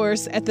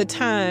discourse at the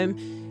time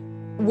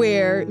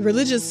where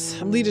religious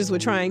leaders were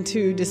trying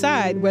to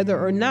decide whether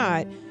or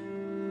not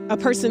a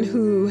person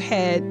who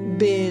had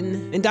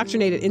been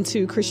indoctrinated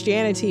into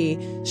Christianity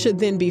should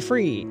then be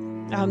freed.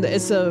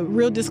 It's a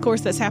real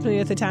discourse that's happening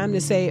at the time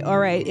to say, all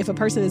right, if a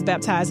person is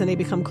baptized and they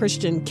become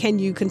Christian, can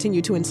you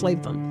continue to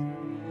enslave them?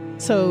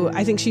 So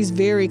I think she's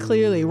very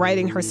clearly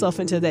writing herself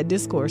into that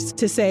discourse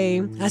to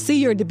say, I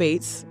see your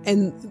debates,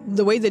 and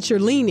the way that you're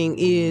leaning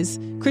is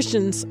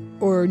Christians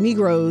or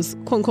Negroes,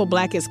 quote unquote,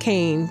 black as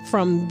Cain,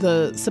 from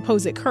the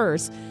supposed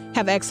curse,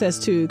 have access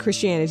to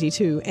Christianity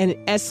too, and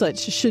as such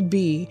should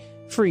be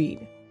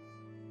freed.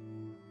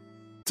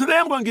 Today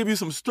I'm going to give you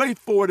some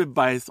straightforward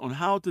advice on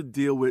how to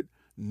deal with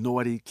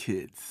naughty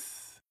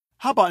kids.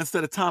 How about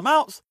instead of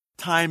timeouts,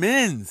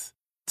 time-ins?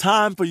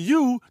 Time for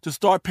you to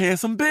start paying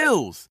some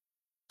bills.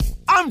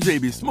 I'm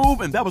JB Smoove,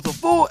 and that was a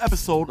full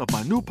episode of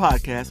my new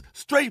podcast,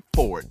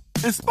 Straightforward,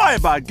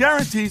 inspired by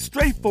guaranteed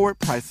straightforward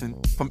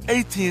pricing from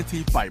AT&T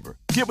Fiber.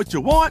 Get what you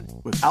want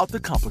without the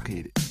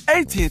complicated.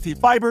 AT&T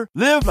Fiber,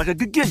 live like a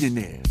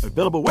gigillionaire.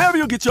 Available wherever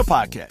you get your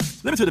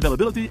podcast. Limited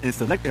availability in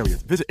select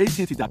areas. Visit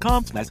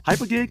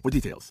AT&T.com/hypergig for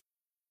details.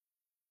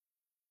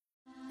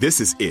 This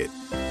is it.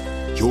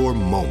 Your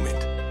moment.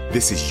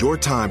 This is your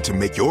time to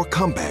make your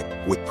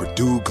comeback with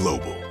Purdue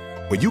Global.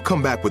 When you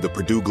come back with a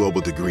Purdue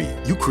Global degree,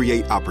 you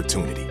create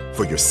opportunity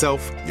for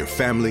yourself, your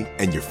family,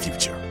 and your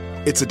future.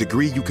 It's a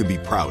degree you can be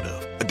proud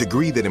of, a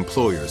degree that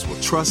employers will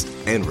trust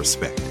and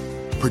respect.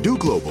 Purdue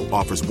Global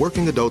offers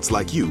working adults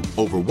like you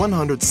over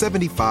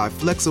 175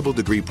 flexible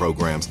degree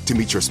programs to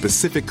meet your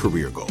specific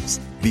career goals.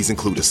 These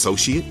include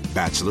associate,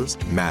 bachelor's,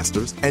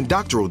 master's, and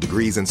doctoral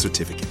degrees and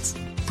certificates.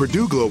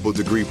 Purdue Global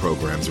degree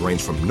programs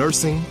range from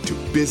nursing to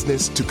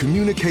business to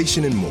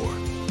communication and more.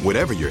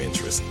 Whatever your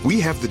interest,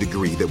 we have the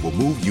degree that will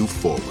move you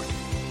forward.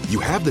 You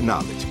have the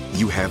knowledge,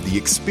 you have the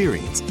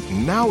experience.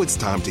 Now it's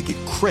time to get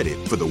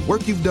credit for the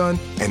work you've done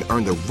and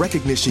earn the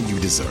recognition you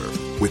deserve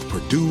with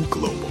Purdue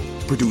Global,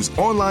 Purdue's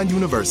online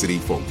university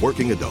for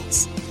working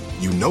adults.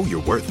 You know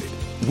you're worth it.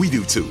 We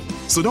do too.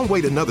 So don't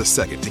wait another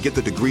second to get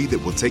the degree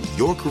that will take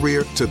your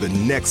career to the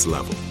next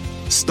level.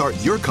 Start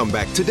your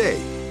comeback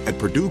today at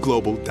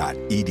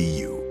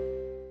purdueglobal.edu.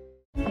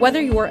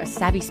 Whether you're a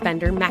savvy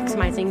spender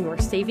maximizing your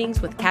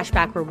savings with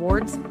cashback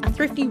rewards, a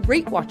thrifty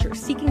rate watcher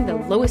seeking the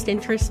lowest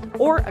interest,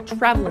 or a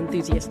travel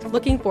enthusiast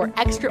looking for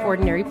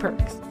extraordinary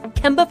perks,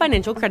 Kemba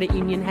Financial Credit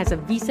Union has a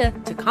visa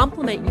to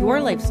complement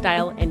your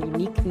lifestyle and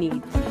unique needs.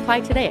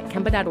 Apply today at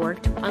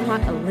Kemba.org to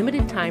unlock a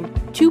limited time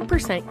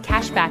 2%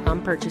 cash back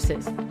on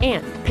purchases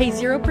and pay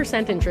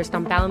 0% interest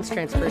on balance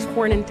transfers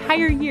for an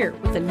entire year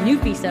with a new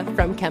visa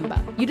from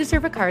Kemba. You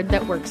deserve a card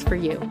that works for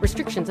you.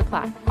 Restrictions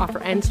apply. Offer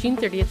ends June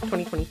 30th,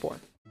 2024.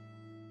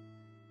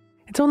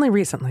 It's only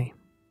recently,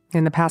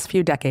 in the past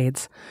few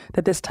decades,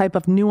 that this type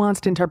of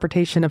nuanced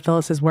interpretation of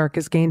Phyllis's work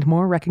has gained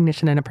more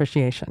recognition and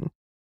appreciation.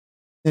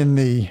 In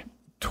the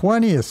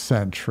 20th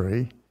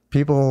century,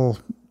 people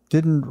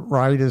didn't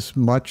write as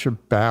much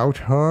about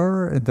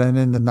her. And then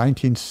in the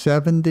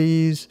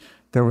 1970s,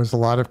 there was a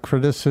lot of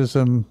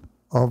criticism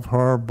of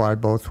her by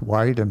both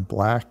white and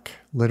black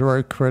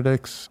literary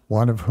critics,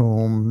 one of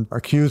whom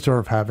accused her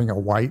of having a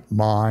white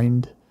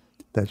mind,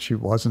 that she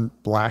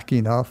wasn't black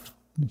enough.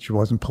 She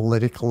wasn't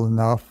political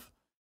enough.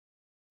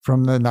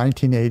 From the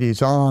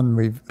 1980s on,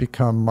 we've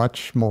become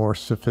much more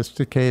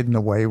sophisticated in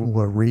the way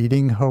we're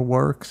reading her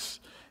works,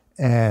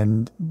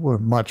 and we're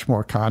much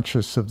more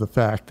conscious of the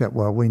fact that,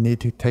 well, we need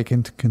to take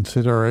into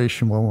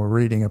consideration when we're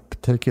reading a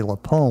particular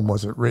poem,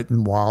 was it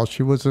written while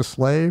she was a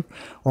slave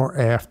or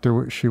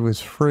after she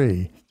was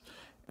free?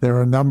 There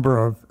are a number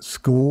of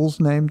schools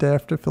named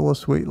after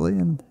Phyllis Wheatley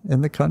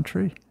in the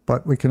country,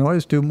 but we can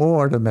always do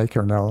more to make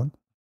her known.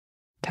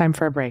 Time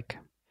for a break.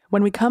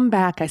 When we come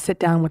back, I sit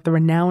down with the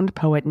renowned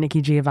poet Nikki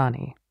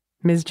Giovanni.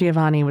 Ms.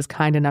 Giovanni was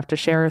kind enough to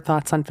share her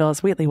thoughts on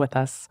Phyllis Wheatley with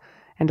us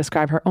and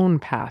describe her own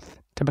path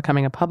to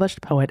becoming a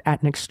published poet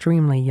at an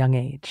extremely young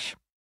age.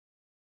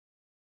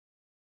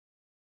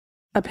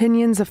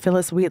 Opinions of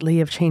Phyllis Wheatley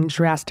have changed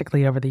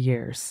drastically over the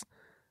years.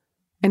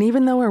 And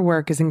even though her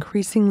work is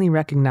increasingly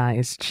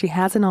recognized, she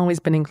hasn't always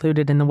been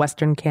included in the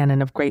Western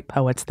canon of great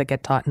poets that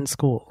get taught in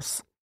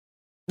schools.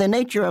 The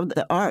nature of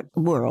the art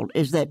world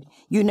is that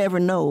you never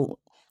know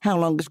how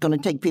long it's going to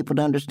take people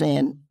to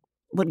understand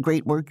what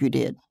great work you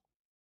did.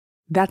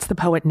 That's the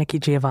poet Nikki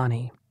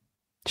Giovanni.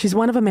 She's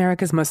one of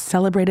America's most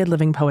celebrated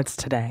living poets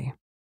today.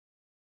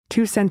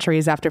 2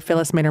 centuries after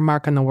Phyllis made her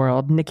mark on the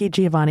world, Nikki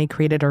Giovanni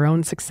created her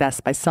own success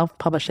by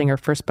self-publishing her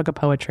first book of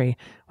poetry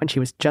when she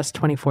was just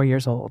 24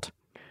 years old.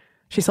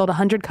 She sold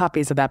 100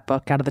 copies of that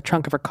book out of the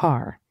trunk of her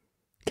car,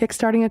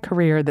 kickstarting a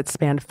career that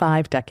spanned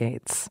 5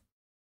 decades.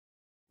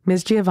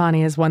 Ms.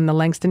 Giovanni has won the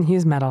Langston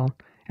Hughes Medal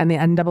and the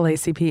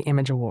NAACP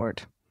Image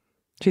Award.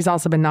 She's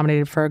also been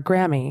nominated for a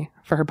Grammy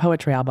for her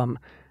poetry album,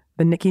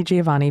 the Nikki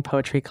Giovanni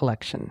Poetry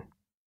Collection.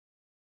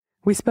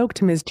 We spoke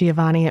to Ms.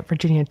 Giovanni at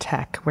Virginia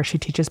Tech, where she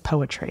teaches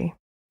poetry.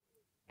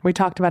 We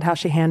talked about how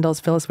she handles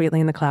Phyllis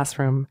Wheatley in the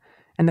classroom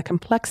and the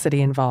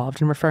complexity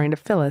involved in referring to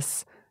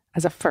Phyllis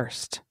as a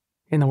first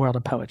in the world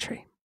of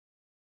poetry.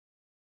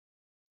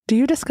 Do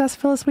you discuss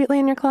Phyllis Wheatley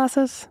in your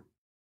classes?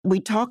 We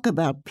talk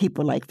about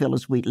people like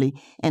Phyllis Wheatley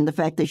and the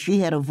fact that she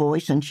had a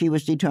voice and she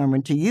was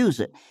determined to use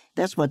it.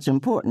 That's what's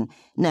important.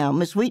 Now,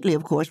 Miss Wheatley,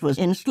 of course, was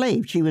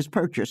enslaved. She was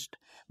purchased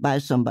by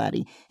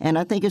somebody. And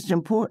I think it's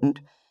important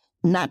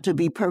not to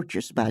be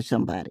purchased by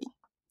somebody.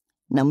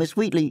 Now, Miss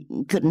Wheatley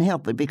couldn't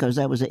help it because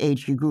that was the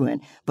age she grew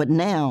in. But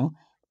now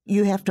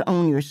you have to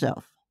own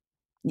yourself.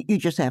 You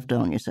just have to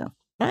own yourself.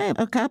 I have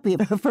a copy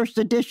of her first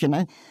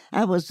edition.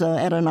 I was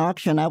at an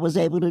auction. I was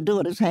able to do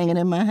it. It's hanging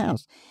in my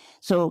house.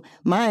 So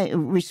my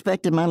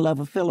respect and my love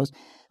of Phyllis,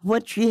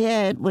 what she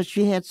had was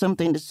she had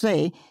something to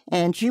say,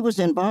 and she was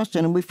in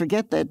Boston, and we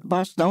forget that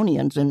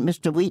Bostonians, and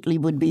Mr. Wheatley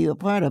would be a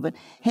part of it,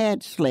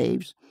 had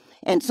slaves.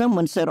 And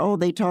someone said, oh,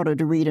 they taught her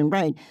to read and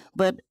write.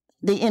 But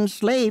the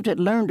enslaved had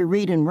learned to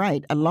read and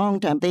write a long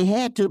time. They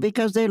had to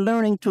because they're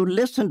learning to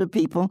listen to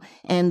people,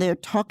 and they're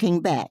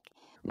talking back.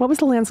 What was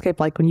the landscape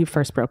like when you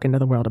first broke into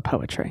the world of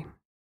poetry?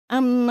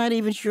 I'm not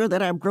even sure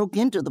that I broke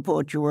into the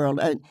poetry world.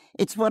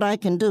 It's what I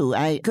can do.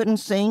 I couldn't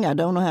sing. I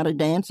don't know how to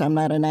dance. I'm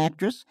not an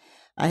actress.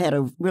 I had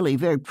a really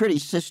very pretty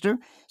sister,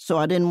 so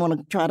I didn't want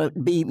to try to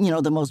be,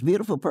 the most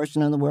beautiful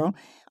person in the world.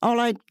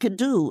 All I could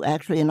do,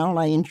 actually, and all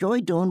I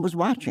enjoyed doing was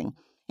watching.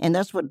 And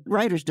that's what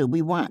writers do.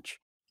 We watch.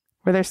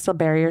 Were there still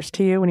barriers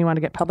to you when you wanted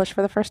to get published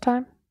for the first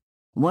time?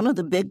 One of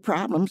the big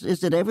problems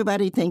is that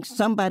everybody thinks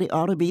somebody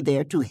ought to be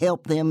there to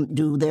help them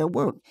do their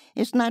work.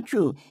 It's not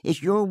true.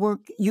 It's your work.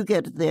 You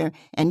get it there,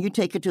 and you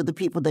take it to the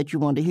people that you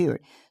want to hear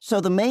it.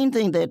 So the main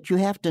thing that you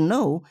have to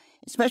know,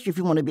 especially if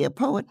you want to be a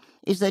poet,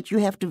 is that you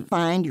have to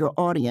find your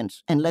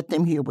audience and let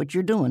them hear what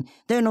you're doing.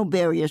 There are no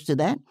barriers to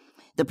that.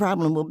 The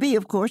problem will be,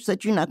 of course,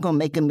 that you're not going to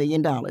make $1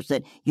 million,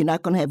 that you're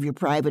not going to have your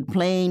private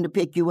plane to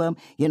pick you up,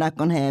 you're not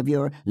going to have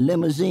your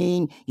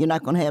limousine, you're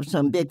not going to have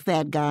some big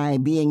fat guy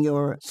being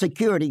your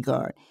security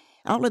guard.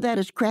 All of that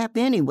is crap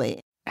anyway.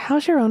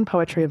 How's your own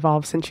poetry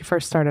evolved since you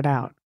first started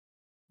out?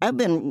 I've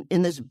been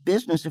in this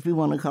business, if you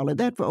want to call it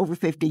that, for over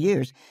 50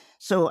 years.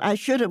 So I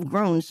should have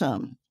grown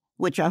some,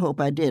 which I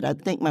hope I did. I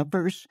think my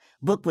first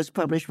book was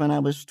published when I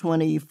was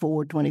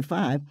 24,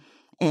 25.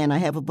 And I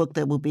have a book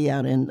that will be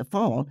out in the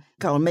fall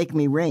called Make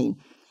Me Rain.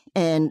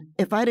 And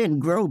if I didn't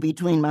grow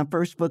between my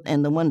first book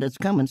and the one that's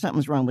coming,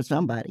 something's wrong with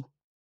somebody.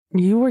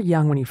 You were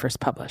young when you first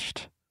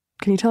published.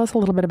 Can you tell us a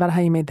little bit about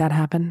how you made that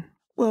happen?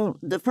 Well,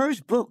 the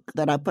first book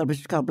that I published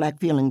is called Black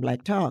Feeling,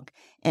 Black Talk,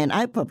 and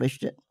I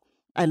published it.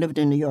 I lived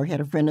in New York,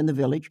 had a friend in the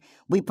village.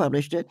 We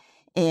published it,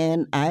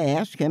 and I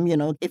asked him,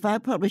 if I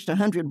published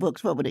 100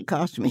 books, what would it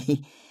cost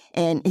me?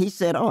 And he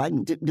said, I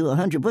can do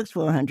 100 books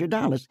for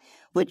 $100,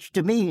 which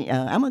to me,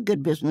 I'm a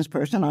good business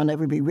person. I'll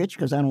never be rich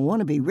because I don't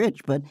want to be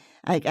rich, but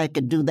I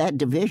could do that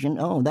division.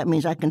 Oh, that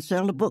means I can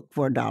sell a book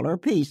for $1 a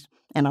piece,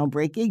 and I'll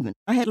break even.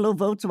 I had a little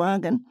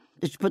Volkswagen.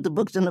 Just put the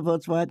books in the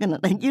Volkswagen,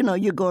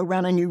 and, you go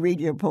around and you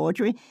read your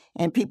poetry,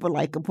 and people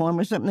like a poem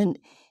or something, and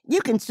you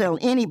can sell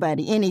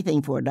anybody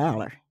anything for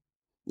 $1.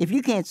 If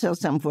you can't sell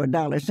something for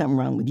 $1, something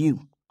wrong with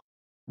you.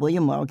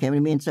 William Morrow came to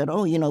me and said,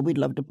 we'd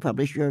love to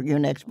publish your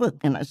next book.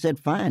 And I said,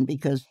 fine,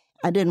 because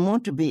I don't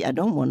want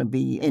to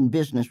be in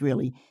business,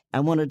 really. I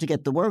wanted to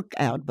get the work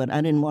out, but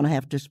I didn't want to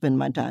have to spend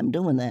my time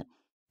doing that.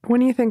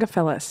 When you think of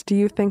Phyllis, do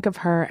you think of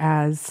her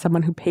as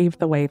someone who paved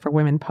the way for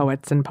women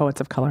poets and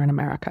poets of color in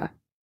America?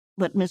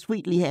 What Miss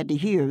Wheatley had to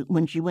hear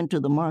when she went to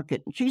the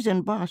market, she's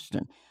in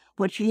Boston.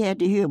 What she had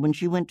to hear when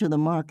she went to the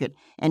market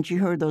and she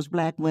heard those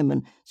black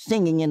women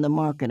singing in the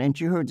market and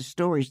she heard the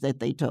stories that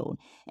they told.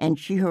 And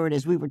she heard,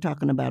 as we were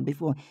talking about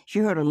before, she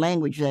heard a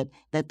language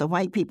that the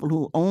white people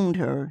who owned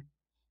her,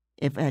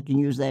 if I can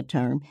use that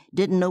term,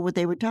 didn't know what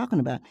they were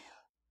talking about.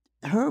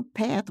 Her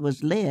path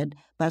was led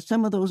by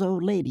some of those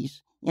old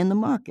ladies in the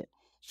market.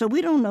 So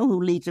we don't know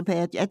who leads the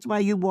path. That's why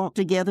you walk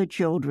together,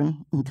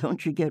 children, and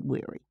don't you get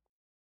weary.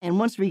 And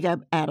once we got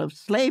out of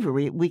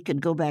slavery, we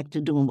could go back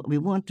to doing what we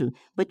want to.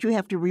 But you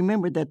have to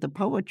remember that the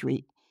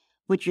poetry,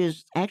 which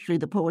is actually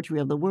the poetry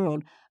of the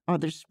world, are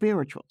the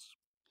spirituals.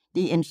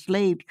 The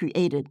enslaved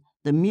created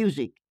the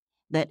music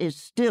that is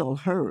still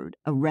heard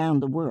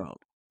around the world.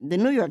 The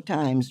New York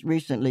Times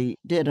recently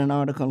did an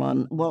article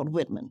on Walt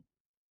Whitman.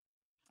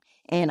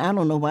 And I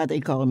don't know why they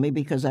called me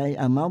because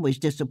I'm always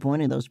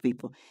disappointing those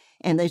people.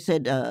 And they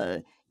said,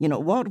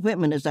 Walt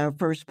Whitman is our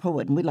first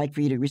poet, and we'd like for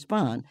you to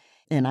respond.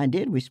 And I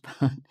did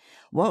respond.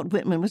 Walt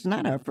Whitman was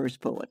not our first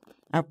poet.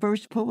 Our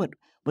first poet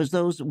was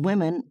those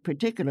women,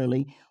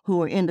 particularly, who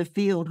were in the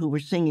field, who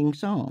were singing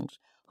songs,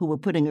 who were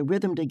putting a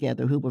rhythm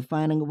together, who were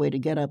finding a way to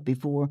get up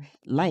before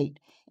light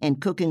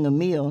and cooking a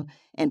meal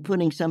and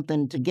putting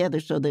something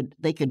together so that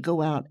they could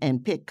go out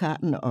and pick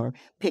cotton or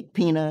pick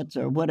peanuts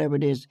or whatever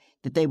it is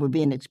that they were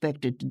being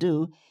expected to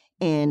do,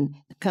 and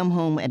come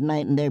home at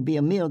night and there'd be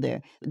a meal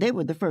there. They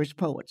were the first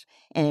poets.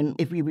 And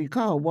if you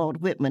recall,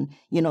 Walt Whitman,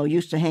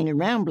 used to hang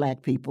around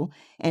black people,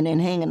 and then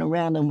hanging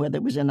around them, whether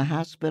it was in the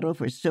hospital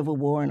for Civil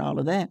War and all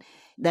of that,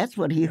 that's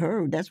what he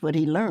heard. That's what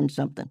he learned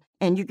something.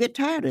 And you get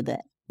tired of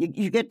that.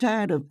 You get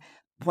tired of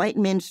white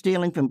men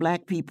stealing from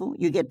black people.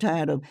 You get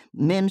tired of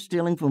men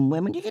stealing from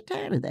women. You get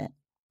tired of that.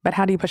 But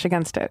how do you push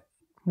against it?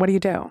 What do you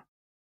do?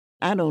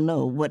 I don't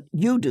know what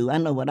you do. I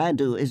know what I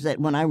do is that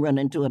when I run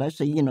into it, I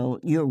say,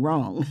 you're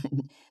wrong.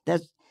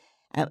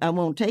 I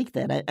won't take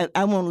that.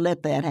 I won't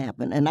let that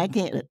happen. And I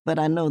can't, but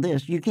I know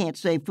this. You can't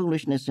say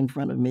foolishness in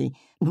front of me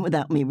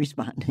without me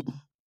responding.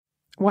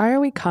 Why are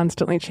we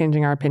constantly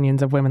changing our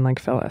opinions of women like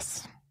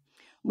Phyllis?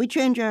 We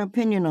change our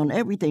opinion on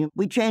everything.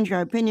 We change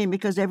our opinion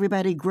because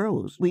everybody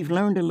grows. We've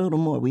learned a little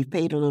more. We've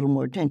paid a little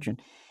more attention.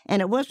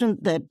 And it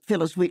wasn't that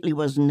Phyllis Wheatley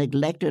was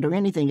neglected or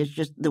anything. It's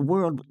just the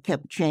world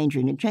kept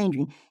changing and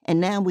changing.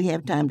 And now we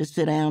have time to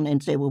sit down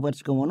and say, well,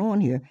 what's going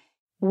on here?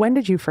 When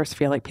did you first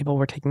feel like people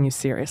were taking you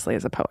seriously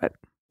as a poet?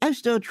 I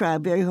still try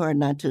very hard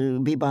not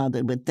to be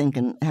bothered with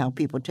thinking how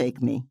people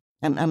take me.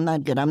 I'm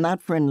not good. I'm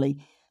not friendly.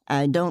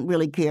 I don't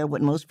really care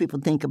what most people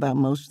think about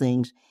most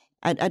things.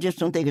 I just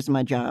don't think it's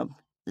my job.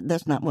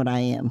 That's not what I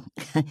am.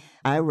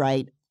 I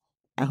write.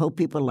 I hope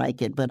people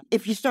like it. But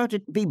if you start to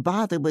be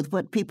bothered with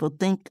what people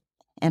think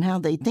and how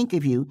they think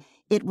of you,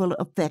 it will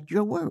affect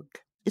your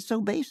work. It's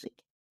so basic.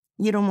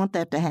 You don't want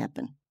that to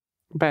happen.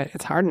 But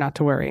it's hard not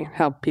to worry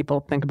how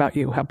people think about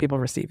you, how people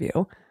receive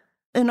you.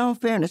 In all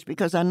fairness,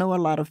 because I know a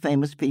lot of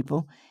famous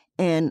people,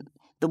 and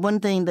the one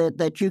thing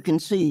that you can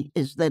see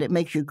is that it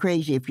makes you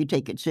crazy if you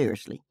take it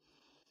seriously.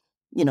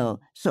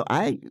 So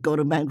I go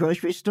to my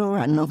grocery store,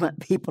 I know my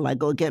people, I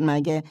go get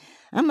my gas.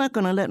 I'm not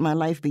going to let my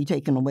life be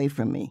taken away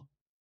from me.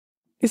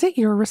 Is it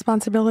your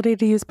responsibility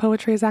to use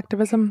poetry as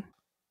activism?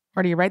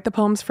 Or do you write the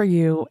poems for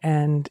you,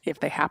 and if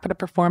they happen to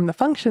perform the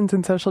functions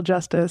in social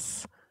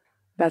justice,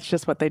 that's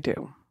just what they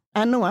do?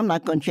 I know I'm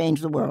not going to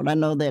change the world. I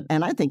know that,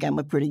 and I think I'm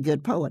a pretty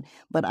good poet,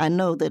 but I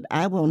know that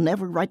I will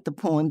never write the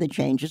poem that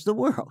changes the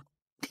world.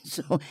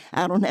 So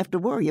I don't have to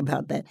worry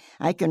about that.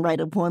 I can write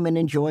a poem and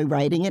enjoy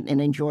writing it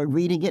and enjoy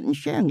reading it and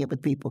sharing it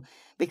with people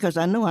because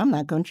I know I'm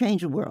not going to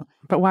change the world.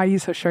 But why are you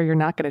so sure you're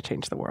not going to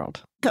change the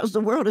world? Because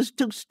the world is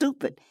too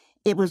stupid.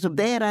 It was a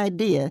bad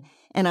idea,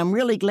 and I'm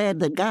really glad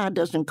that God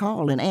doesn't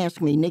call and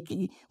ask me,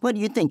 Nikki, what do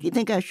you think? You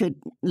think I should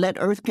let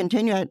Earth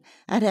continue?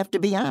 I'd have to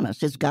be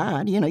honest. It's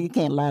God. You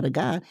can't lie to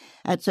God.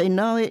 I'd say,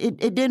 no, it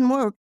didn't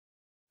work.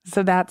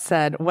 So that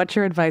said, what's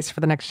your advice for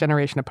the next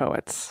generation of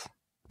poets,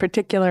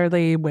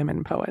 particularly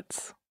women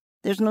poets?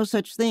 There's no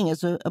such thing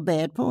as a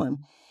bad poem.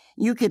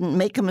 You can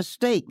make a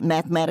mistake,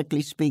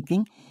 mathematically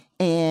speaking,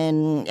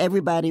 and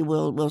everybody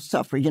will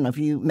suffer. If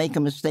you make a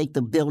mistake,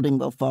 the building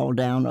will fall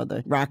down or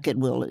the rocket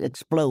will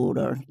explode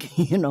or,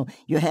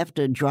 you have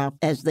to drop,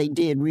 as they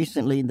did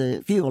recently,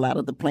 the fuel out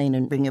of the plane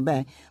and bring it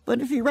back.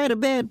 But if you write a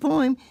bad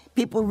poem,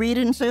 people read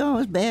it and say, oh,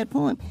 it's a bad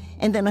poem.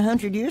 And then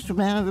 100 years from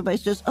now, everybody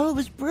says, oh,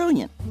 it's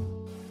brilliant.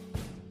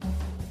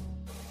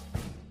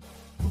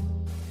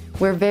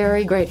 We're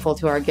very grateful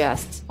to our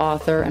guests,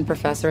 author and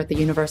professor at the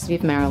University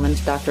of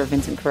Maryland, Dr.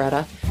 Vincent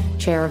Coretta,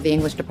 chair of the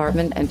English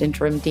department and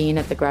interim dean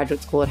at the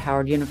Graduate School at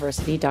Howard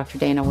University, Dr.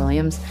 Dana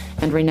Williams,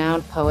 and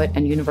renowned poet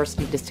and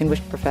university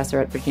distinguished professor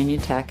at Virginia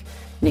Tech,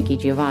 Nikki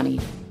Giovanni.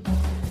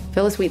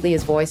 Phyllis Wheatley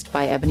is voiced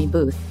by Ebony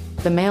Booth.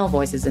 The male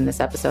voices in this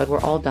episode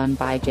were all done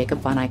by Jacob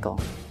Von Eichel.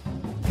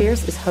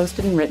 Fierce is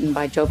hosted and written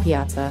by Joe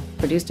Piazza,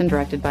 produced and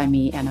directed by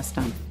me, Anna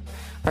Stumpf.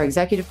 Our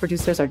executive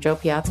producers are Joe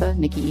Piazza,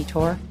 Nikki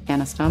Ettore,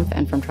 Anna Stumpf,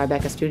 and from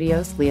Tribeca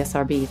Studios, Leah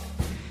Sarbith.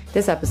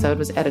 This episode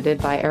was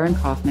edited by Aaron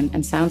Kaufman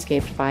and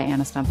soundscaped by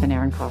Anna Stumpf and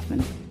Aaron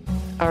Kaufman.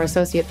 Our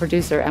associate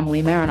producer,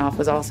 Emily Marinoff,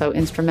 was also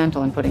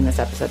instrumental in putting this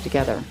episode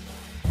together.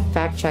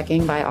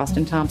 Fact-checking by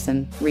Austin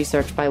Thompson,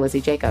 research by Lizzie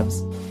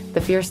Jacobs.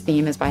 The Fierce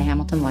theme is by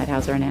Hamilton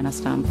Lighthouser and Anna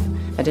Stumpf.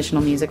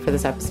 Additional music for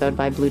this episode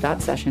by Blue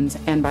Dot Sessions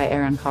and by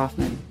Aaron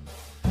Kaufman.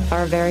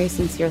 Our very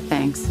sincere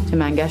thanks to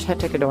Mangesh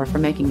Hattikudur for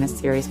making this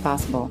series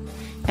possible.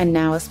 And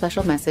now a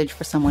special message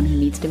for someone who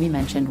needs to be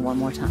mentioned one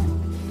more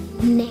time.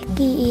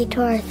 Nikki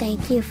Ettore,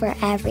 thank you for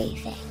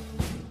everything.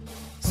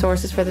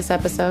 Sources for this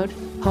episode: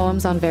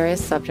 Poems on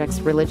Various Subjects,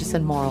 Religious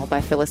and Moral by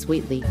Phyllis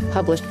Wheatley,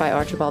 published by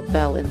Archibald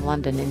Bell in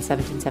London in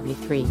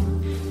 1773.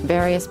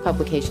 Various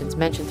publications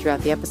mentioned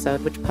throughout the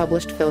episode which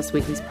published Phyllis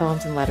Wheatley's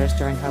poems and letters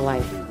during her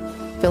life.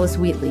 Phyllis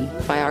Wheatley,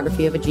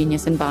 Biography of a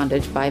Genius in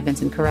Bondage by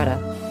Vincent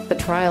Coretta. The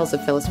Trials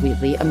of Phyllis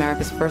Wheatley,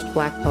 America's First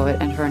Black Poet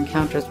and Her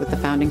Encounters with the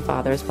Founding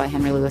Fathers by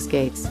Henry Louis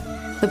Gates.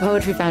 The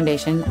Poetry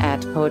Foundation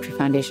at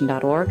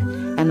poetryfoundation.org,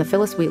 and the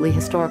Phyllis Wheatley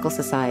Historical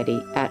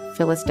Society at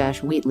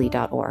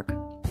phyllis-wheatley.org.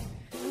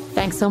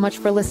 Thanks so much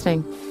for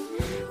listening.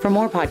 For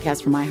more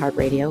podcasts from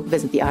iHeartRadio,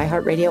 visit the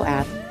iHeartRadio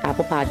app,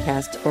 Apple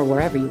Podcasts, or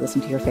wherever you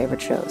listen to your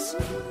favorite shows.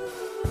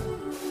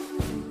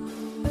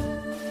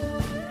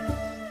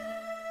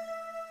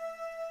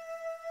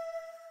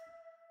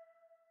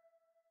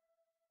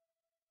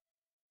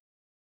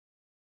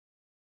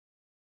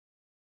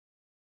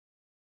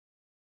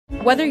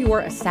 Whether you're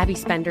a savvy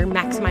spender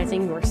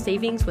maximizing your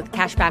savings with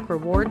cashback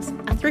rewards,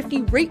 a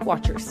thrifty rate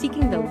watcher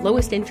seeking the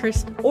lowest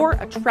interest, or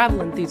a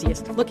travel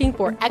enthusiast looking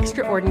for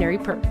extraordinary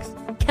perks,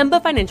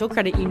 Kemba Financial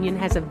Credit Union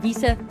has a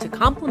visa to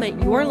complement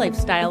your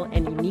lifestyle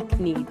and unique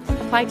needs.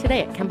 Apply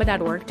today at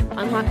Kemba.org to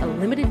unlock a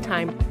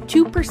limited-time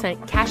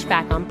 2% cash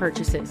back on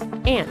purchases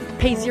and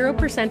pay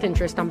 0%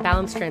 interest on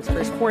balance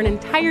transfers for an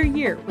entire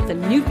year with a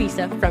new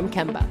visa from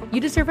Kemba.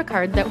 You deserve a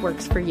card that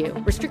works for you.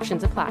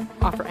 Restrictions apply.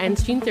 Offer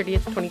ends June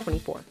 30th,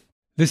 2024.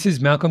 This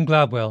is Malcolm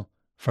Gladwell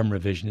from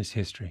Revisionist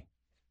History.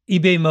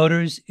 eBay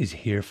Motors is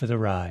here for the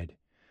ride.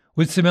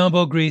 With some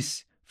elbow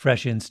grease,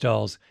 fresh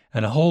installs,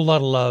 and a whole lot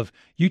of love,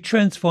 you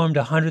transformed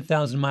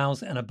 100,000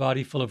 miles and a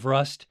body full of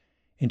rust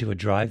into a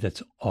drive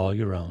that's all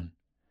your own.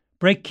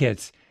 Brake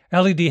kits,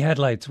 LED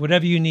headlights,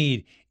 whatever you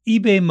need,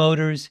 eBay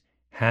Motors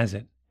has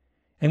it.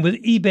 And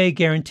with eBay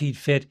Guaranteed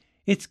Fit,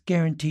 it's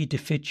guaranteed to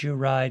fit your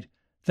ride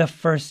the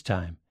first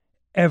time,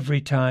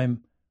 every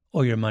time,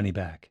 or your money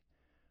back.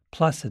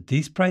 Plus, at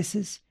these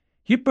prices,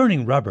 you're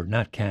burning rubber,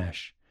 not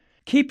cash.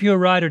 Keep your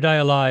ride or die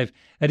alive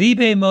at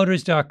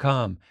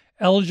ebaymotors.com.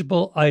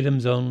 Eligible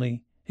items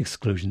only.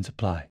 Exclusions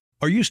apply.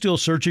 Are you still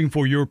searching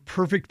for your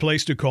perfect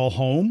place to call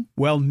home?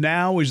 Well,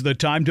 now is the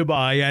time to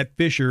buy at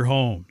Fisher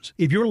Homes.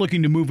 If you're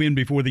looking to move in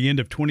before the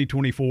end of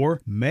 2024,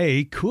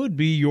 May could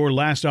be your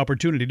last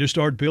opportunity to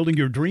start building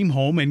your dream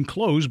home and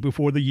close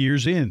before the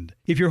year's end.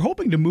 If you're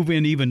hoping to move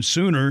in even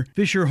sooner,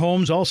 Fisher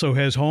Homes also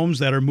has homes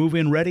that are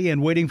move-in ready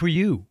and waiting for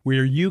you,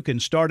 where you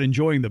can start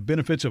enjoying the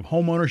benefits of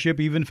homeownership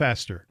even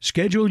faster.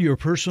 Schedule your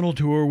personal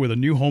tour with a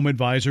new home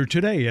advisor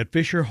today at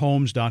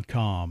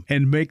FisherHomes.com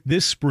and make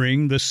this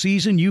spring the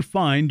season you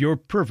find your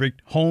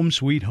perfect home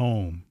sweet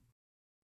home.